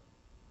church.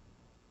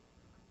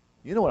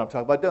 You know what I'm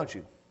talking about, don't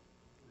you?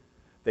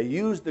 They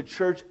use the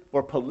church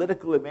for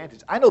political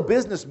advantage. I know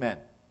businessmen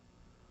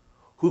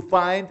who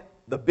find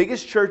the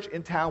biggest church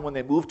in town when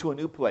they move to a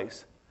new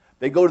place.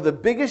 They go to the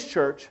biggest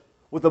church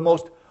with the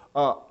most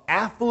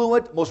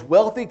affluent, most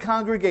wealthy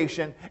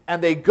congregation,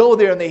 and they go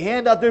there and they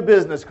hand out their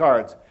business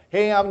cards.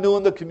 Hey, I'm new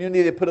in the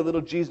community. They put a little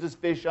Jesus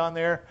fish on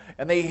there,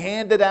 and they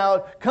hand it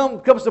out.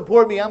 Come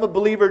support me. I'm a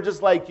believer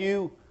just like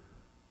you.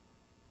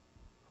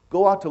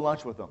 Go out to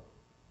lunch with them.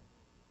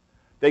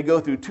 They go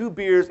through 2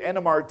 beers and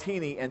a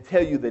martini and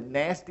tell you the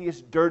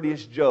nastiest,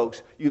 dirtiest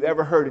jokes you've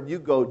ever heard, and you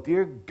go,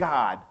 dear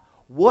God,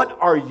 what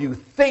are you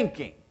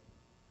thinking?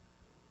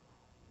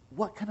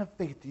 What kind of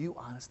faith do you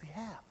honestly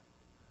have?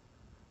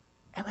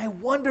 And I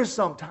wonder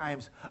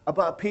sometimes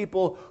about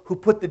people who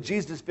put the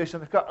Jesus fish on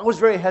the car. I was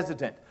very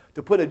hesitant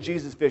to put a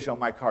Jesus fish on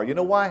my car. You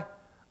know why?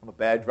 I'm a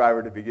bad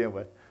driver to begin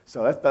with,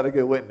 so that's not a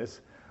good witness.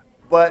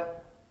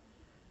 But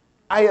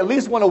I at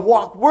least want to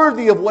walk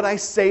worthy of what I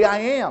say I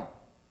am.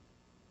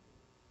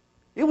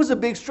 It was a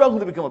big struggle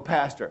to become a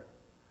pastor.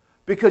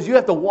 Because you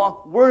have to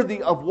walk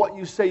worthy of what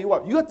you say you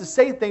are. You have to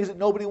say things that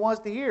nobody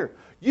wants to hear.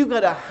 You've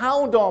got to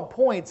hound on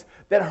points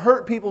that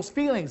hurt people's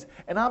feelings.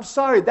 And I'm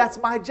sorry, that's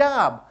my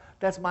job.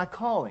 That's my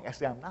calling.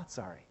 Actually, I'm not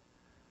sorry.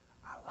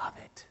 I love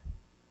it.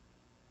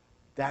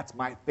 That's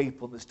my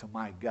faithfulness to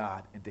my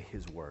God and to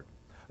His Word.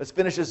 Let's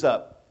finish this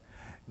up.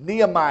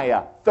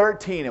 Nehemiah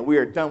 13, and we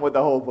are done with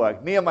the whole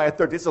book. Nehemiah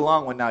 13. It's a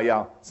long one now,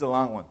 y'all. It's a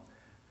long one.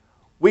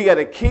 We got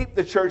to keep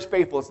the church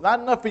faithful. It's not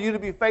enough for you to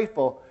be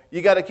faithful.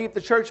 You got to keep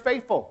the church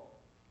faithful.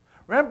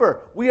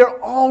 Remember, we are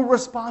all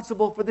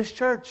responsible for this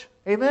church.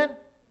 Amen?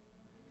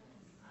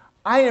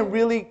 I am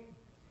really,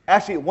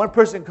 actually, one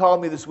person called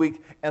me this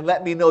week and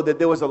let me know that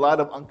there was a lot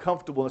of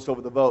uncomfortableness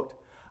over the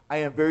vote. I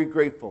am very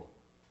grateful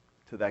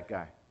to that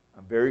guy.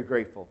 I'm very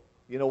grateful.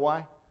 You know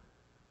why?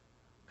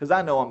 Because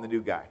I know I'm the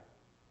new guy.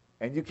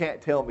 And you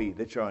can't tell me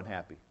that you're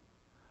unhappy.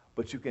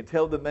 But you can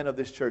tell the men of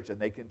this church and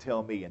they can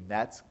tell me, and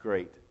that's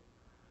great.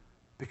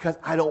 Because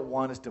I don't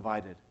want us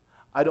divided.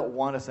 I don't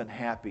want us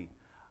unhappy.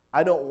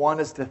 I don't want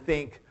us to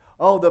think,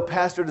 oh, the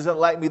pastor doesn't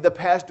like me. The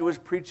pastor was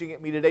preaching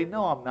at me today.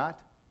 No, I'm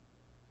not.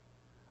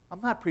 I'm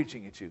not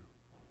preaching at you.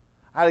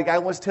 I had a guy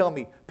once tell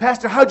me,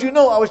 Pastor, how'd you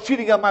know I was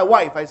cheating on my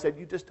wife? I said,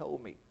 you just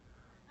told me.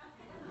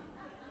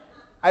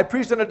 I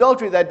preached on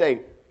adultery that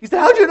day. He said,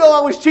 how'd you know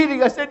I was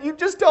cheating? I said, you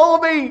just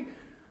told me.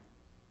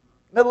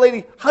 Another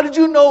lady, how did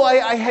you know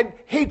I had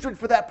hatred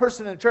for that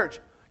person in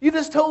church? You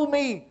just told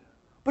me.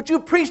 But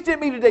you preached at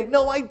me today.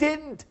 No, I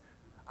didn't.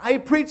 I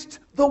preached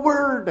the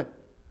Word.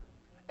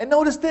 And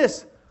notice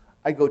this.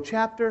 I go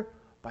chapter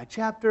by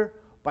chapter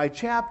by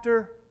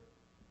chapter.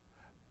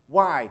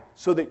 Why?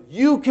 So that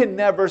you can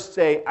never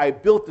say, I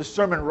built the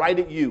sermon right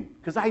at you.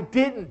 Because I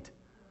didn't.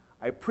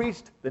 I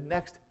preached the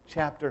next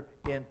chapter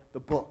in the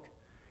book.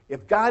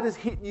 If God is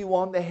hitting you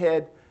on the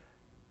head,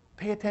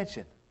 pay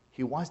attention.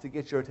 He wants to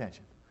get your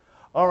attention.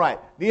 All right.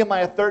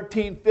 Nehemiah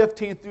 13,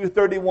 15 through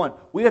 31.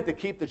 We have to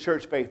keep the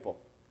church faithful.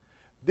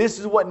 This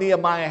is what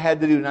Nehemiah had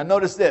to do. Now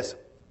notice this.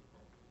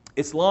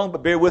 It's long,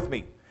 but bear with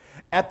me.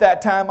 At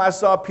that time I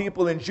saw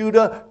people in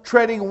Judah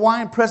treading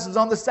wine presses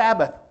on the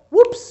Sabbath.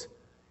 Whoops!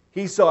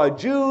 He saw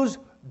Jews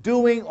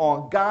doing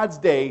on God's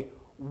day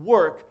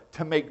work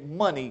to make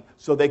money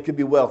so they could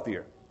be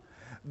wealthier.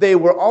 They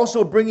were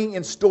also bringing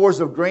in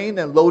stores of grain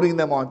and loading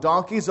them on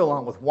donkeys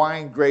along with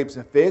wine, grapes,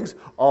 and figs.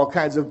 All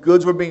kinds of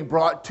goods were being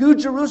brought to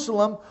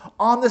Jerusalem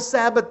on the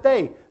Sabbath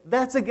day.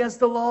 That's against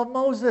the law of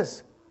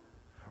Moses.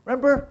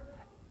 Remember,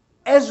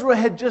 Ezra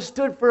had just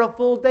stood for a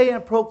full day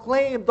and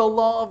proclaimed the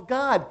law of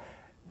God.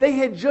 They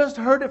had just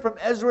heard it from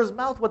Ezra's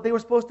mouth what they were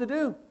supposed to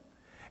do.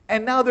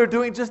 And now they're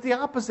doing just the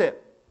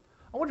opposite.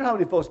 I wonder how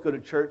many folks go to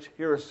church,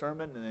 hear a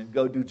sermon, and then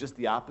go do just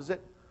the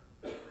opposite.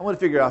 I want to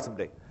figure it out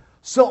someday.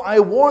 So I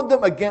warned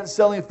them against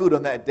selling food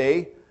on that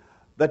day.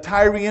 The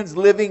Tyrians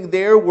living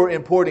there were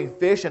importing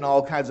fish and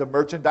all kinds of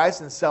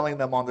merchandise and selling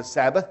them on the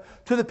Sabbath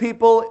to the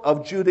people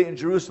of Judah in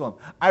Jerusalem.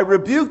 I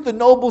rebuked the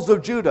nobles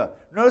of Judah.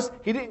 Notice,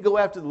 he didn't go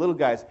after the little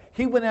guys.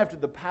 He went after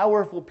the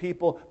powerful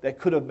people that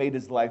could have made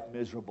his life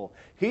miserable.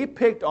 He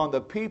picked on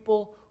the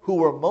people who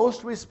were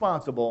most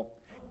responsible,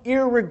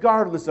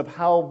 irregardless of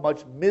how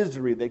much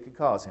misery they could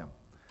cause him.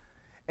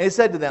 And he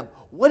said to them,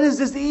 what is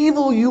this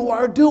evil you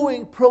are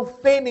doing,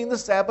 profaning the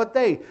Sabbath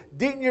day?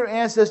 Didn't your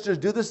ancestors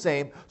do the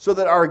same, so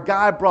that our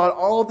God brought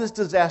all this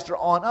disaster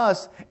on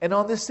us and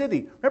on this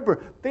city?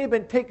 Remember, they've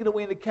been taken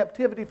away into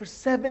captivity for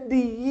 70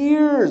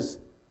 years.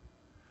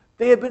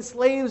 They have been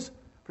slaves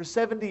for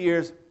 70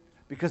 years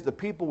because the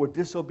people were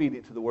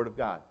disobedient to the word of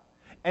God.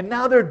 And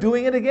now they're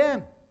doing it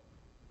again.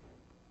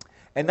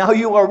 And now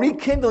you are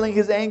rekindling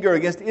his anger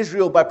against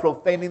Israel by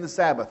profaning the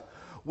Sabbath.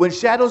 When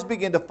shadows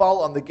began to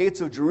fall on the gates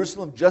of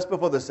Jerusalem just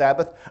before the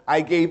Sabbath,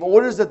 I gave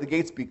orders that the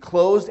gates be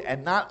closed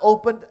and not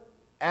opened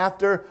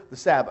after the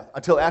Sabbath,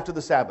 until after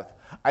the Sabbath.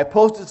 I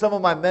posted some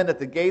of my men at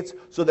the gates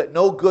so that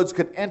no goods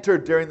could enter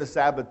during the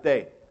Sabbath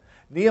day.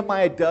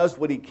 Nehemiah does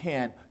what he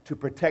can to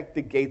protect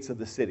the gates of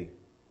the city.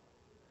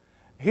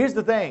 Here's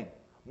the thing,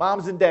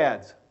 moms and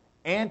dads,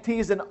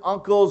 aunties and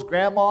uncles,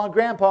 grandma and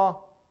grandpa,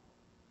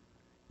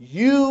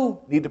 you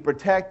need to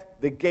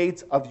protect the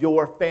gates of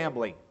your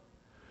family.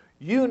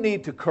 You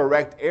need to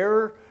correct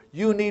error.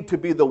 You need to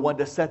be the one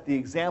to set the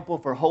example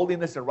for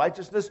holiness and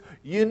righteousness.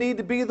 You need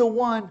to be the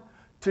one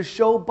to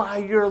show by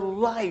your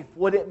life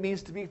what it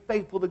means to be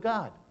faithful to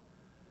God.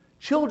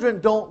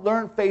 Children don't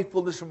learn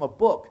faithfulness from a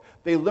book.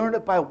 They learn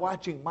it by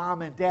watching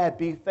mom and dad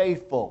be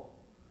faithful.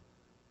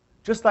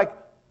 Just like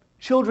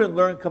children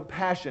learn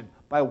compassion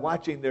by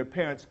watching their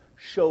parents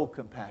show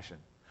compassion.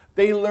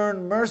 They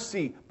learn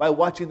mercy by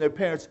watching their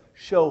parents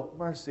show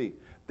mercy.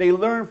 They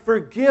learn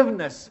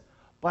forgiveness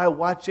by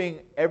watching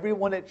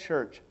everyone at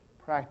church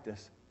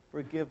practice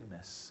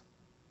forgiveness.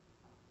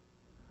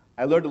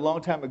 I learned a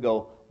long time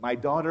ago, my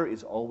daughter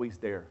is always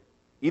there.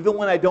 Even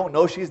when I don't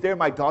know she's there,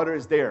 my daughter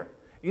is there.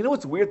 You know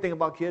what's the weird thing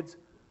about kids?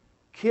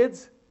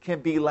 Kids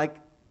can be like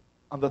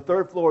on the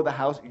third floor of the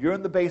house, you're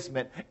in the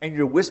basement, and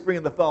you're whispering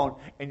in the phone,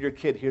 and your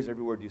kid hears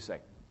every word you say.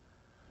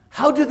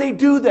 How do they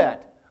do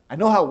that? I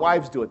know how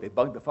wives do it. They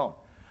bug the phone.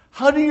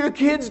 How do your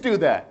kids do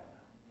that?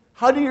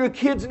 How do your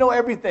kids know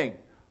everything?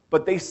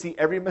 But they see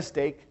every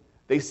mistake.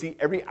 They see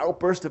every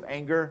outburst of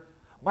anger.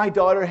 My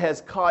daughter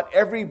has caught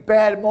every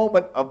bad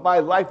moment of my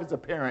life as a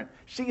parent.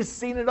 She's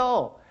seen it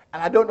all.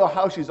 And I don't know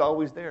how she's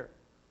always there.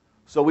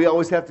 So we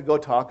always have to go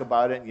talk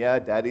about it. And yeah,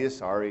 Daddy is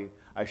sorry.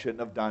 I shouldn't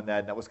have done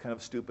that. That was kind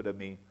of stupid of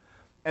me.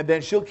 And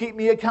then she'll keep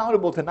me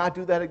accountable to not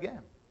do that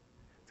again.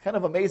 It's kind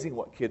of amazing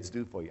what kids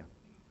do for you.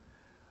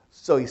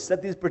 So he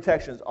set these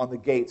protections on the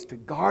gates to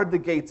guard the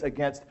gates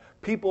against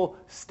people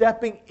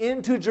stepping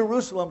into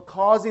Jerusalem,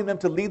 causing them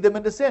to lead them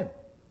into sin.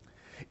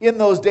 In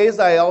those days,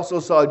 I also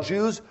saw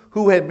Jews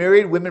who had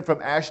married women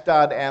from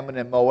Ashdod, Ammon,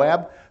 and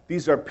Moab.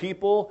 These are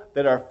people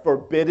that are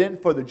forbidden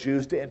for the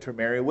Jews to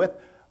intermarry with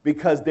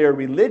because their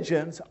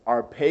religions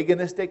are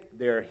paganistic,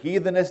 they're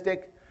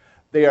heathenistic,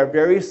 they are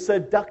very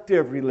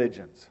seductive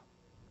religions.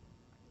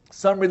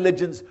 Some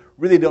religions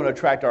really don't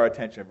attract our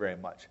attention very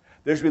much.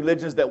 There's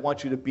religions that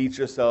want you to beat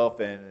yourself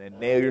and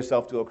nail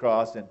yourself to a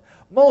cross, and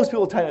most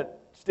people try to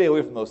stay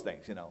away from those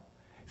things, you know.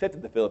 Except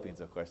in the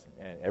Philippines, of course.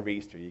 Every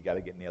Easter, you got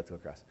to get nailed to a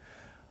cross.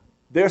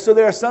 So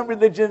there are some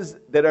religions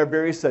that are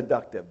very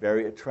seductive,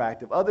 very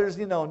attractive. Others,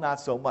 you know, not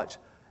so much.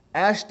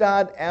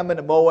 Ashdod, Ammon,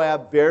 and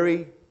Moab,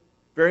 very,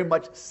 very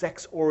much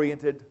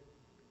sex-oriented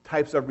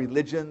types of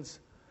religions,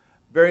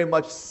 very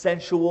much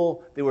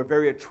sensual. They were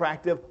very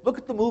attractive. Look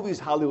at the movies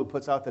Hollywood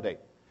puts out today.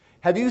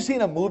 Have you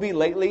seen a movie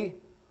lately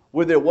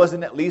where there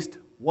wasn't at least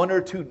one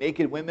or two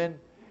naked women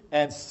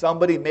and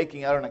somebody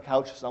making out on a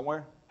couch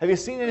somewhere? Have you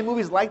seen any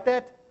movies like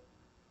that?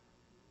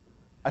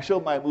 I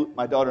showed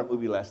my daughter a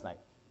movie last night.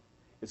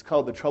 It's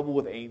called The Trouble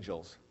with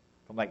Angels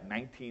from like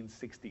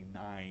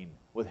 1969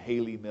 with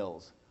Haley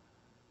Mills.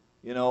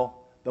 You know,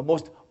 the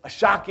most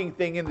shocking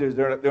thing in there is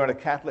they're in a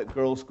Catholic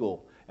girls'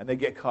 school and they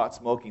get caught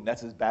smoking.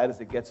 That's as bad as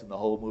it gets in the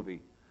whole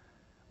movie.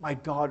 My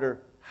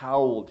daughter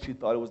howled. She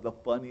thought it was the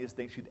funniest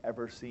thing she'd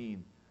ever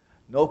seen.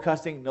 No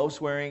cussing, no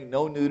swearing,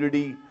 no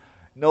nudity,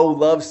 no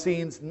love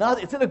scenes.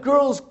 Nothing. It's in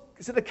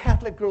a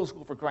Catholic girls'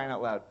 school, for crying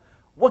out loud.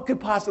 What could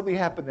possibly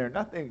happen there?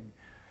 Nothing.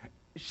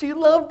 She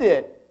loved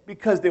it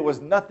because there was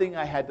nothing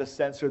I had to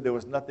censor. There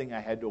was nothing I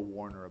had to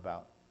warn her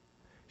about.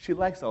 She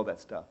likes all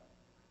that stuff.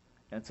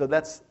 And so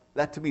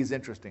that to me is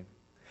interesting.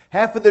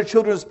 Half of their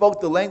children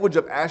spoke the language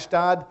of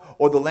Ashdod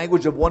or the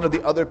language of one of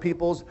the other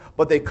peoples,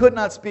 but they could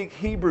not speak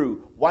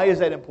Hebrew. Why is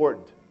that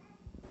important?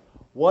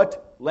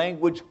 What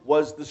language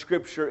was the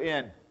scripture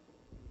in?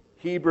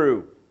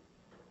 Hebrew.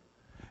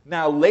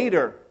 Now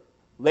later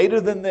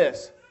than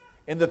this,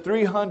 in the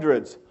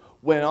 300s,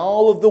 when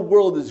all of the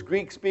world is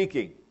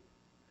Greek-speaking,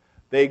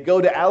 they go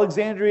to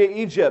Alexandria,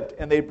 Egypt,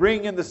 and they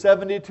bring in the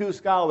 72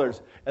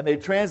 scholars, and they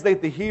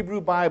translate the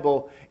Hebrew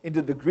Bible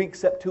into the Greek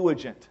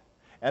Septuagint.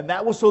 And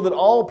that was so that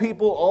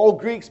all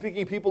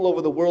Greek-speaking people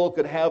over the world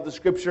could have the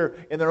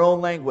scripture in their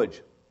own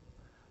language.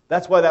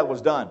 That's why that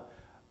was done.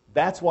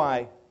 That's why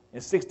in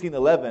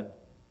 1611,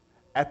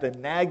 at the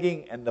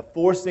nagging and the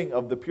forcing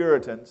of the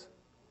Puritans,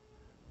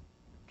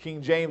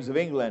 King James of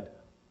England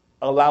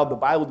allowed the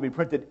Bible to be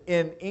printed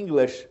in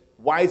English,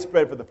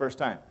 widespread for the first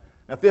time.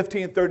 Now,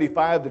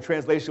 1535, the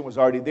translation was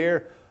already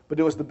there, but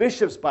it was the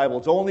bishop's Bible.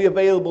 It's only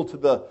available to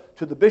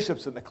the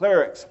bishops and the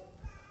clerics.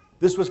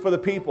 This was for the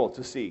people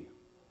to see.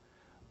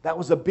 That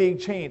was a big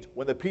change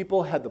when the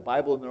people had the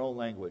Bible in their own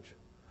language.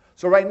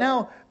 So right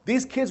now,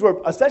 these kids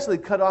were essentially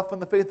cut off from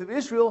the faith of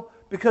Israel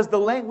because the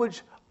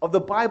language of the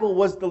Bible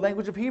was the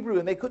language of Hebrew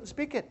and they couldn't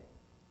speak it.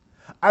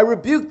 I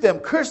rebuked them,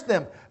 cursed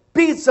them,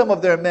 beat some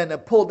of their men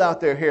and pulled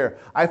out their hair.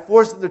 I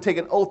forced them to take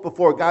an oath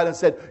before God and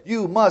said,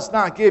 you must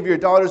not give your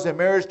daughters in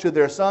marriage to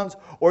their sons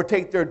or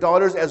take their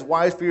daughters as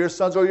wives for your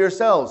sons or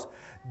yourselves.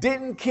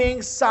 Didn't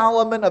King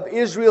Solomon of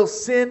Israel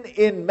sin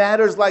in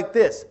matters like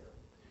this?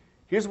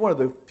 Here's one of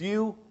the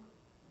few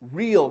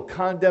real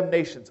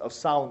condemnations of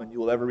Solomon you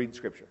will ever read in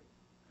Scripture.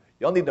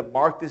 You'll need to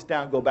mark this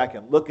down, go back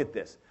and look at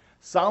this.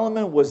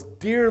 Solomon was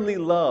dearly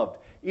loved.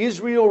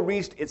 Israel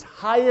reached its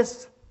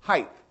highest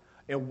height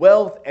in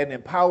wealth and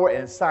in power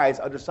and in size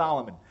under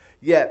Solomon.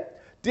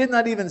 Yet, did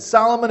not even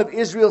Solomon of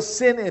Israel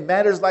sin in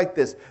matters like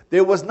this?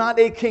 There was not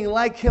a king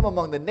like him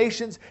among the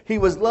nations. He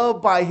was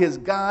loved by his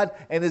God,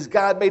 and his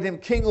God made him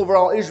king over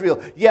all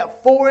Israel.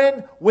 Yet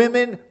foreign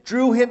women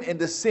drew him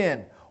into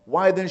sin.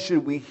 Why then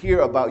should we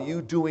hear about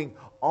you doing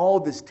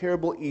all this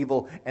terrible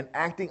evil and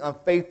acting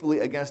unfaithfully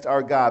against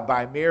our God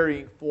by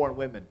marrying foreign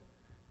women?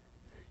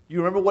 You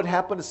remember what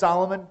happened to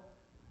Solomon?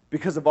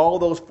 Because of all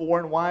those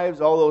foreign wives,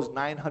 all those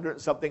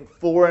 900-something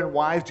foreign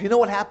wives, do you know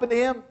what happened to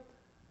him?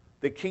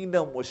 The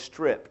kingdom was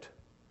stripped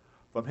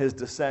from his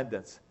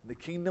descendants. The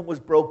kingdom was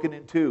broken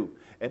in two,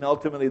 and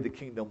ultimately the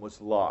kingdom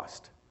was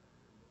lost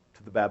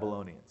to the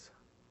Babylonians.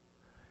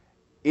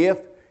 If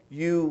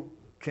you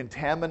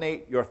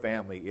contaminate your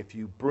family, if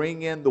you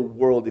bring in the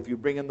world, if you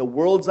bring in the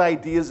world's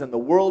ideas and the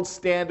world's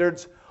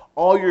standards,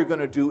 all you're going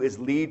to do is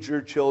lead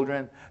your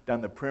children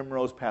down the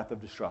primrose path of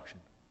destruction.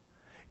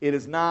 It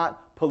is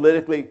not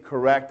politically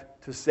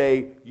correct to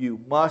say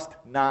you must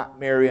not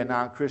marry a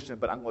non-Christian,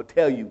 but I'm going to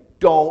tell you,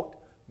 don't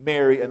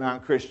marry a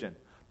non-Christian.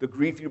 The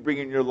grief you bring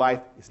in your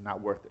life is not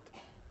worth it.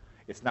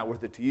 It's not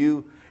worth it to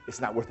you.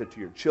 It's not worth it to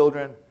your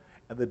children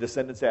and the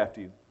descendants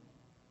after you.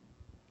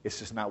 It's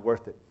just not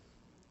worth it.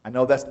 I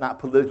know that's not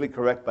politically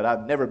correct, but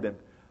I've never been.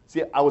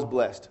 See, I was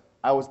blessed.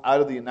 I was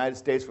out of the United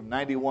States from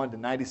 91 to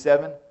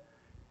 97.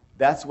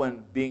 That's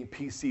when being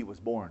PC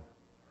was born.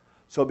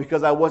 So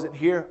because I wasn't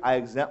here, I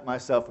exempt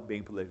myself from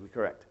being politically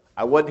correct.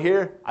 I wasn't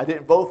here, I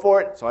didn't vote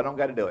for it, so I don't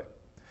got to do it.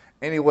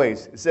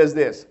 Anyways, it says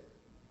this.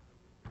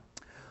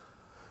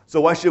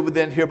 So why should we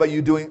then hear about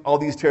you doing all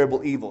these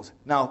terrible evils?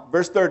 Now,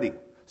 verse 30.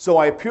 So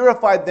I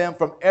purified them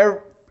from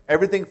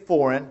everything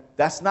foreign.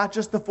 That's not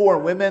just the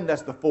foreign women,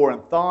 that's the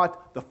foreign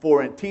thought, the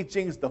foreign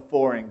teachings, the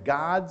foreign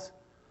gods.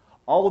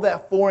 All of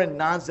that foreign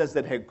nonsense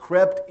that had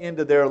crept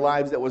into their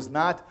lives that was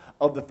not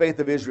of the faith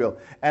of Israel.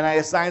 And I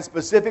assigned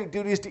specific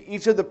duties to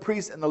each of the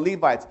priests and the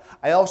Levites.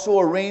 I also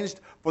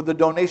arranged for the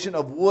donation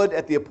of wood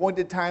at the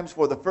appointed times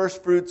for the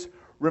first fruits.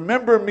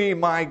 Remember me,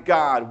 my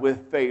God,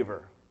 with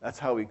favor. That's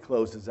how he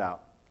closes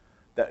out.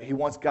 That he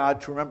wants God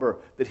to remember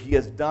that he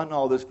has done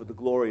all this for the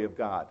glory of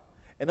God.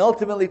 And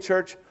ultimately,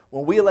 church,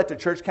 when we elect a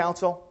church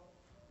council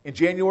in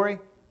January,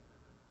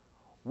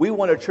 we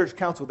want a church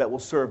council that will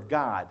serve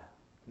God,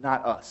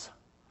 not us.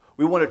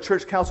 We want a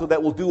church council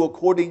that will do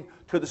according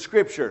to the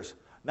Scriptures,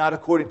 not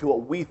according to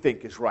what we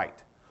think is right.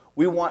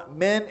 We want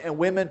men and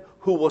women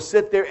who will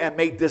sit there and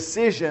make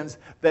decisions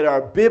that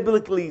are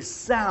biblically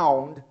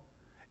sound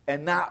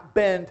and not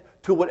bend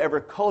to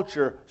whatever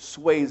culture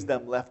sways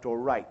them left or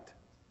right.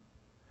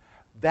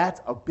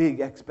 That's a big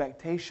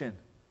expectation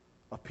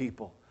of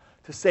people.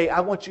 To say, I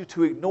want you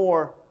to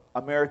ignore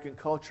American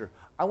culture.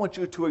 I want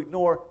you to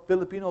ignore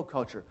Filipino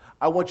culture.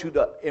 I want you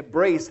to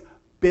embrace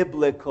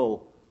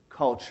biblical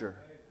culture,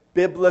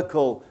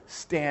 biblical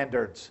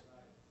standards.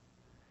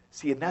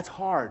 See, and that's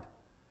hard.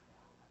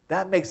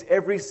 That makes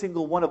every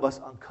single one of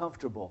us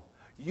uncomfortable.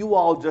 You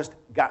all just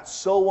got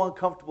so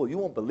uncomfortable, you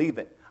won't believe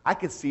it. I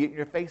can see it in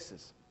your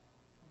faces.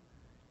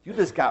 You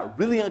just got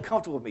really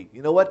uncomfortable with me.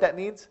 You know what that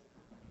means?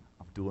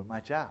 I'm doing my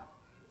job.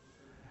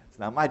 It's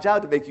not my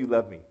job to make you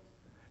love me.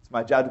 It's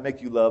my job to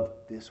make you love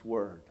this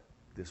word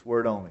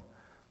only.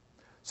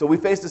 So we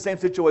face the same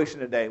situation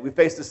today. We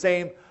face the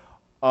same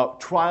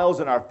trials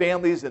in our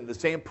families and the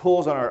same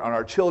pulls on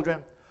our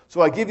children.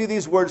 So I give you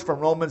these words from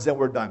Romans and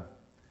we're done.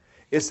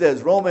 It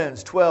says,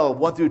 Romans 12,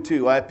 1 through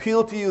 2. I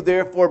appeal to you,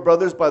 therefore,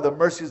 brothers, by the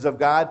mercies of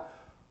God,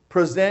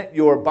 present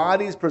your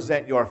bodies,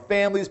 present your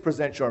families,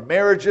 present your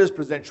marriages,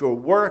 present your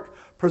work,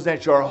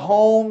 present your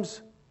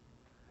homes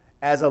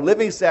as a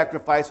living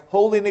sacrifice,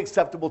 holy and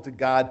acceptable to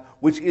God,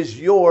 which is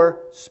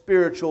your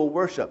spiritual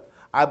worship.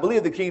 I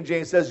believe the King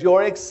James says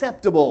your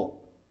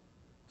acceptable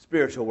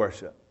spiritual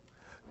worship.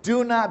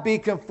 Do not be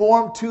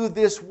conformed to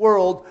this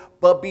world,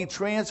 but be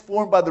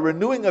transformed by the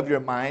renewing of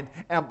your mind,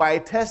 and by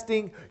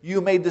testing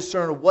you may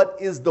discern what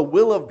is the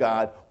will of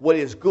God, what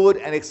is good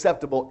and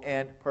acceptable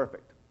and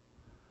perfect.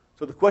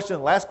 So the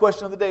last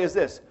question of the day is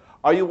this.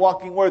 Are you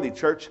walking worthy,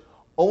 church?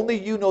 Only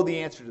you know the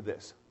answer to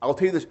this. I'll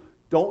tell you this.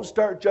 Don't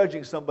start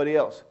judging somebody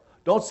else.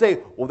 Don't say,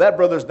 well, that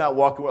brother's not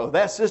walking well.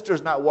 That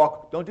sister's not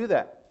walking. Don't do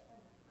that.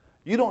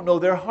 You don't know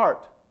their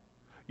heart.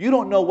 You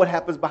don't know what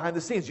happens behind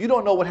the scenes. You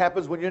don't know what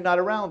happens when you're not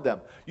around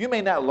them. You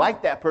may not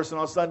like that person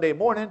on Sunday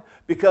morning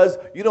because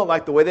you don't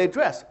like the way they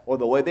dress or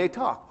the way they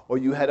talk, or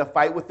you had a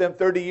fight with them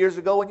 30 years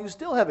ago and you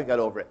still haven't got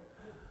over it.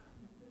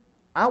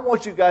 I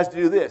want you guys to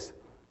do this.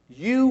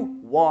 You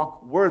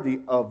walk worthy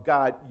of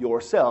God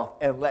yourself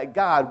and let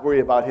God worry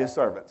about his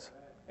servants.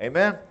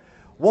 Amen?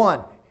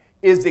 1,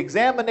 is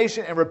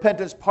examination and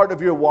repentance part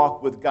of your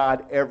walk with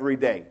God every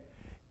day?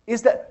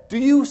 Do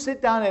you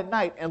sit down at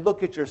night and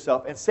look at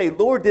yourself and say,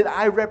 Lord, did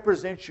I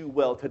represent you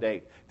well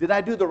today? Did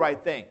I do the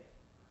right thing?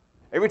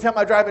 Every time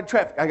I drive in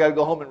traffic, I got to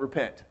go home and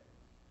repent.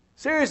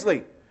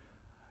 Seriously.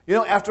 You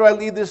know, after I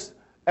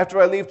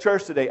leave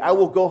church today, I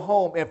will go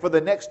home, and for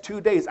the next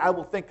 2 days, I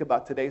will think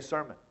about today's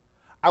sermon.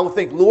 I will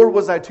think, Lord,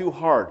 was I too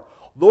hard?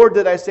 Lord,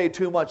 did I say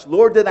too much?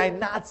 Lord, did I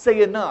not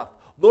say enough?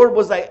 Lord,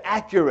 was I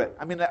accurate?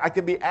 I mean, I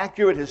can be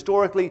accurate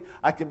historically.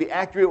 I can be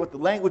accurate with the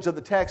language of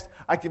the text.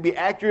 I can be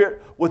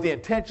accurate with the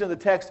intention of the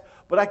text.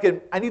 But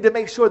I need to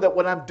make sure that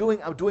what I'm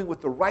doing with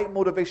the right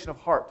motivation of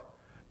heart.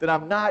 That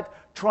I'm not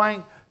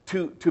trying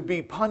to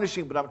be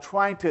punishing, but I'm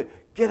trying to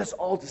get us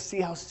all to see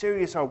how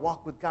serious our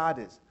walk with God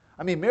is.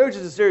 I mean, marriage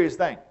is a serious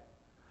thing.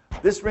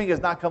 This ring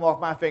has not come off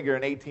my finger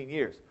in 18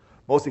 years.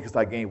 Mostly because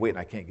I gained weight and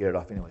I can't get it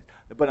off anyway.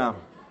 But, no.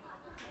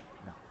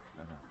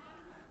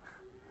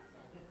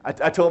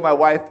 I told my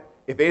wife,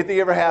 if anything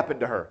ever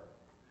happened to her,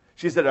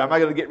 she said, am I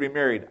going to get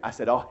remarried? I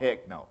said, oh,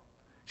 heck no.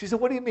 She said,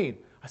 what do you mean?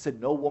 I said,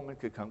 no woman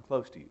could come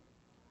close to you.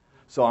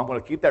 So I'm going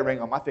to keep that ring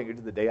on my finger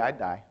to the day I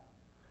die.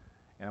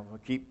 And I'm going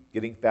to keep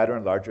getting fatter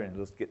and larger and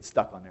it'll get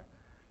stuck on there.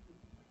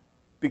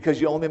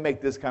 Because you only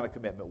make this kind of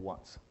commitment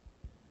once.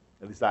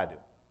 At least I do.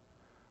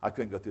 I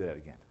couldn't go through that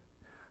again.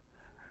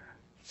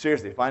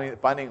 Seriously,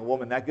 finding a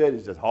woman that good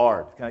is just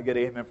hard. Can I get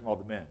an amen from all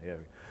the men? Yeah.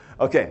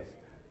 Okay.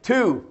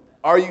 2,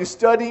 are you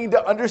studying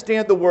to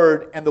understand the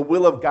Word and the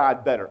will of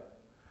God better?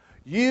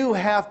 You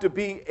have to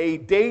be a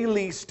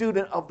daily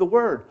student of the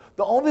Word.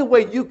 The only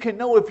way you can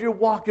know if you're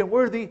walking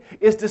worthy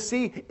is to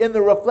see in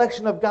the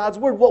reflection of God's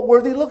Word what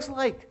worthy looks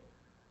like.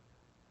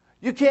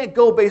 You can't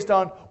go based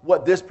on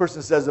what this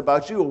person says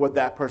about you or what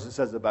that person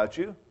says about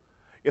you.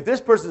 If this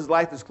person's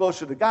life is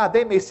closer to God,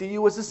 they may see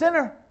you as a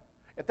sinner.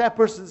 If that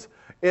person's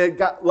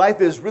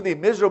life is really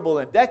miserable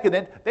and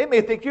decadent, they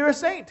may think you're a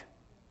saint.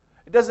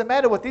 It doesn't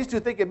matter what these two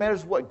think. It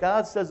matters what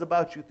God says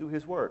about you through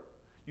his word.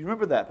 You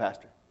remember that,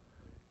 Pastor?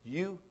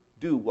 You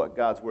do what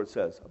God's word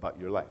says about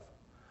your life.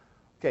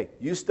 Okay,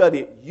 you study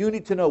it. You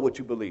need to know what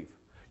you believe.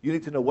 You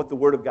need to know what the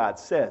word of God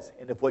says.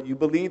 And if what you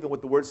believe and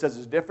what the word says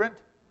is different,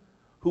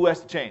 who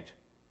has to change?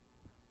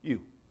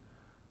 You.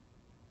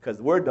 Because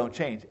the word don't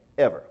change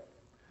ever.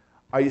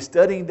 Are you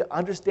studying to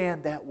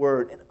understand that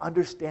word and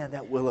understand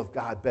that will of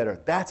God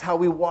better? That's how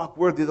we walk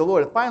worthy of the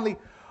Lord. And finally,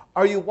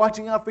 are you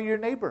watching out for your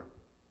neighbor?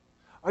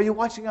 Are you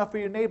watching out for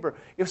your neighbor?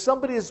 If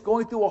somebody is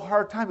going through a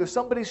hard time, if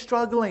somebody's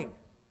struggling,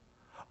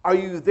 are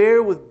you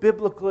there with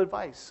biblical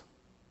advice?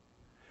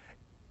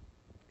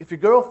 If your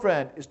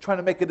girlfriend is trying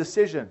to make a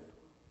decision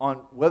on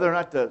whether or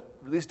not to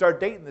really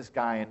start dating this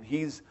guy, and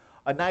he's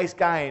a nice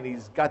guy, and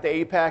he's got the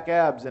 8-pack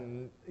abs,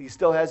 and he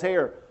still has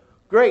hair,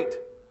 great.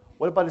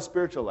 What about his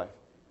spiritual life?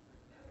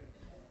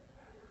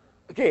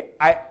 Okay,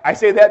 I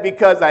say that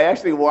because I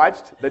actually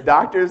watched the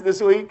doctors this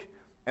week,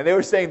 and they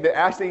were saying that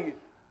actually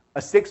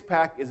a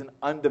 6-pack is an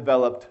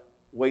undeveloped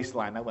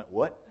waistline. I went,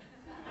 what?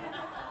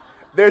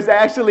 There's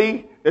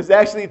actually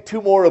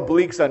 2 more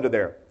obliques under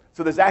there.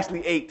 So there's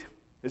actually 8.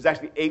 There's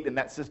actually 8 in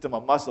that system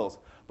of muscles.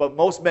 But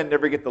most men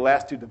never get the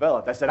last 2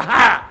 developed. I said,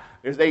 ha!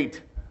 There's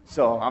 8.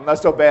 So I'm not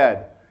so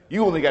bad.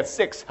 You only got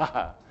 6.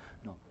 Ha!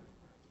 No.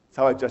 That's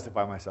how I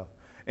justify myself.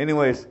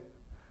 Anyways,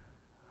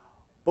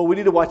 but we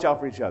need to watch out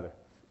for each other.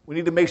 We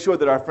need to make sure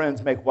that our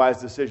friends make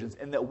wise decisions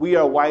and that we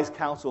are wise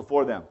counsel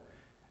for them.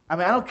 I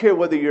mean, I don't care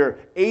whether you're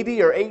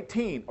 80 or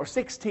 18 or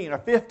 16 or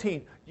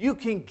 15. You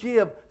can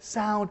give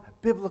sound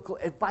biblical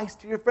advice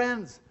to your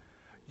friends.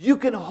 You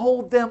can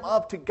hold them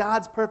up to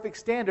God's perfect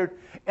standard,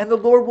 and the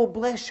Lord will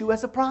bless you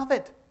as a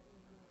prophet.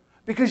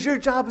 Because your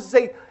job is to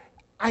say,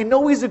 I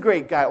know he's a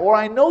great guy, or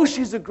I know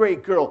she's a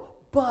great girl,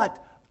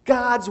 but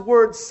God's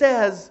word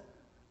says,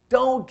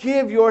 don't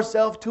give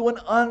yourself to an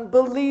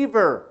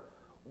unbeliever.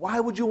 Why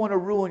would you want to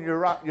ruin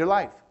your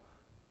life?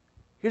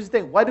 Here's the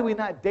thing. Why do we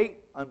not date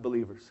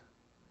unbelievers?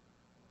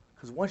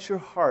 Because once your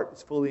heart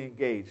is fully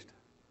engaged,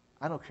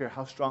 I don't care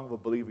how strong of a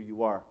believer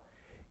you are,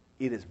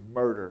 it is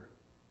murder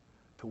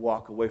to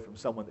walk away from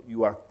someone that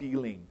you are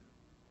feeling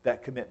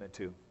that commitment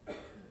to.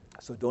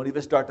 So don't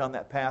even start down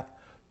that path.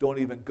 Don't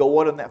even go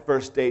out on that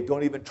first date.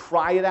 Don't even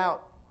try it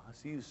out. I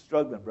see you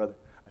struggling, brother.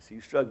 I see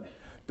you struggling.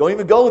 Don't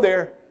even go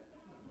there.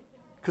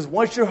 Because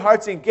once your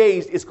heart's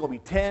engaged, it's going to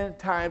be 10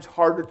 times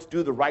harder to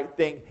do the right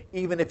thing,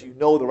 even if you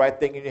know the right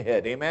thing in your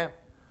head. Amen?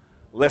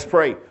 Let's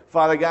pray.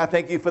 Father God,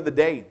 thank you for the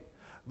day.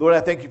 Lord,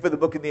 I thank you for the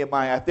book of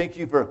Nehemiah. I thank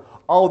you for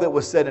all that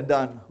was said and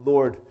done,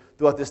 Lord,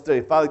 throughout this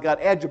study. Father God,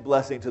 add your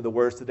blessing to the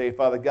words today.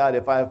 Father God,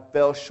 if I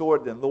fell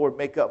short, then Lord,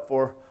 make up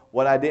for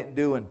what I didn't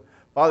do. And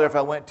Father, if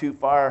I went too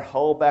far,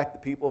 hold back the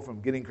people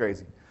from getting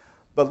crazy.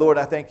 But Lord,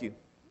 I thank you.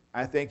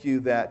 I thank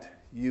you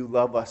that you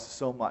love us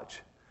so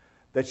much,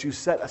 that you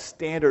set a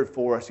standard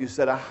for us. You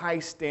set a high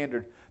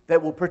standard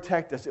that will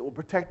protect us. It will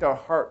protect our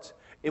hearts.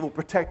 It will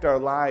protect our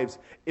lives.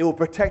 It will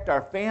protect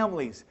our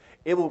families.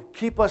 It will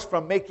keep us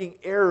from making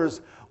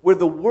errors where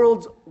the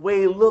world's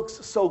way looks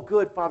so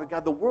good, Father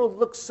God. The world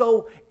looks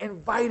so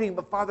inviting,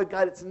 but Father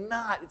God, it's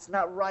not. It's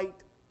not right.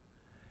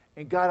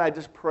 And God, I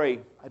just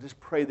pray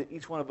that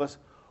each one of us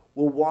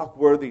will walk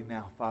worthy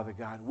now, Father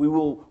God. We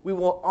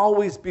will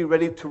always be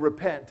ready to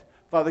repent,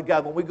 Father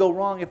God, when we go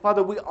wrong. And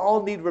Father, we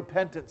all need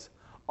repentance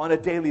on a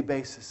daily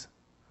basis.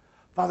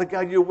 Father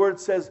God, your word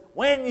says,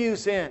 when you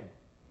sin,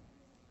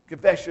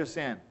 confess your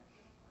sin.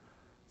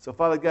 So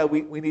Father God,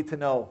 we need to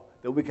know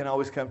that we can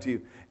always come to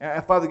you.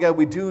 And Father God,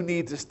 we do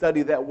need to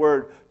study that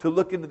word, to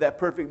look into that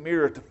perfect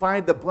mirror, to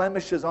find the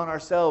blemishes on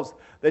ourselves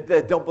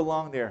that don't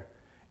belong there.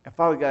 And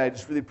Father God, I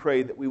just really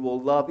pray that we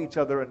will love each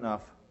other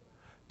enough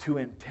to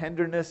in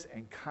tenderness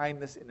and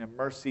kindness and in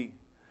mercy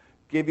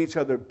give each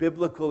other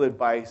biblical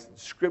advice and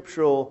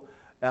scriptural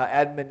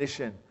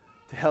admonition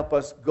to help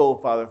us go,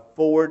 Father,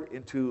 forward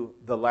into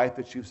the life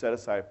that you've set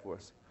aside for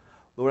us.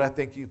 Lord, I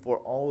thank you for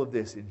all of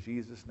this in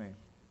Jesus' name.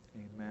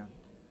 Amen.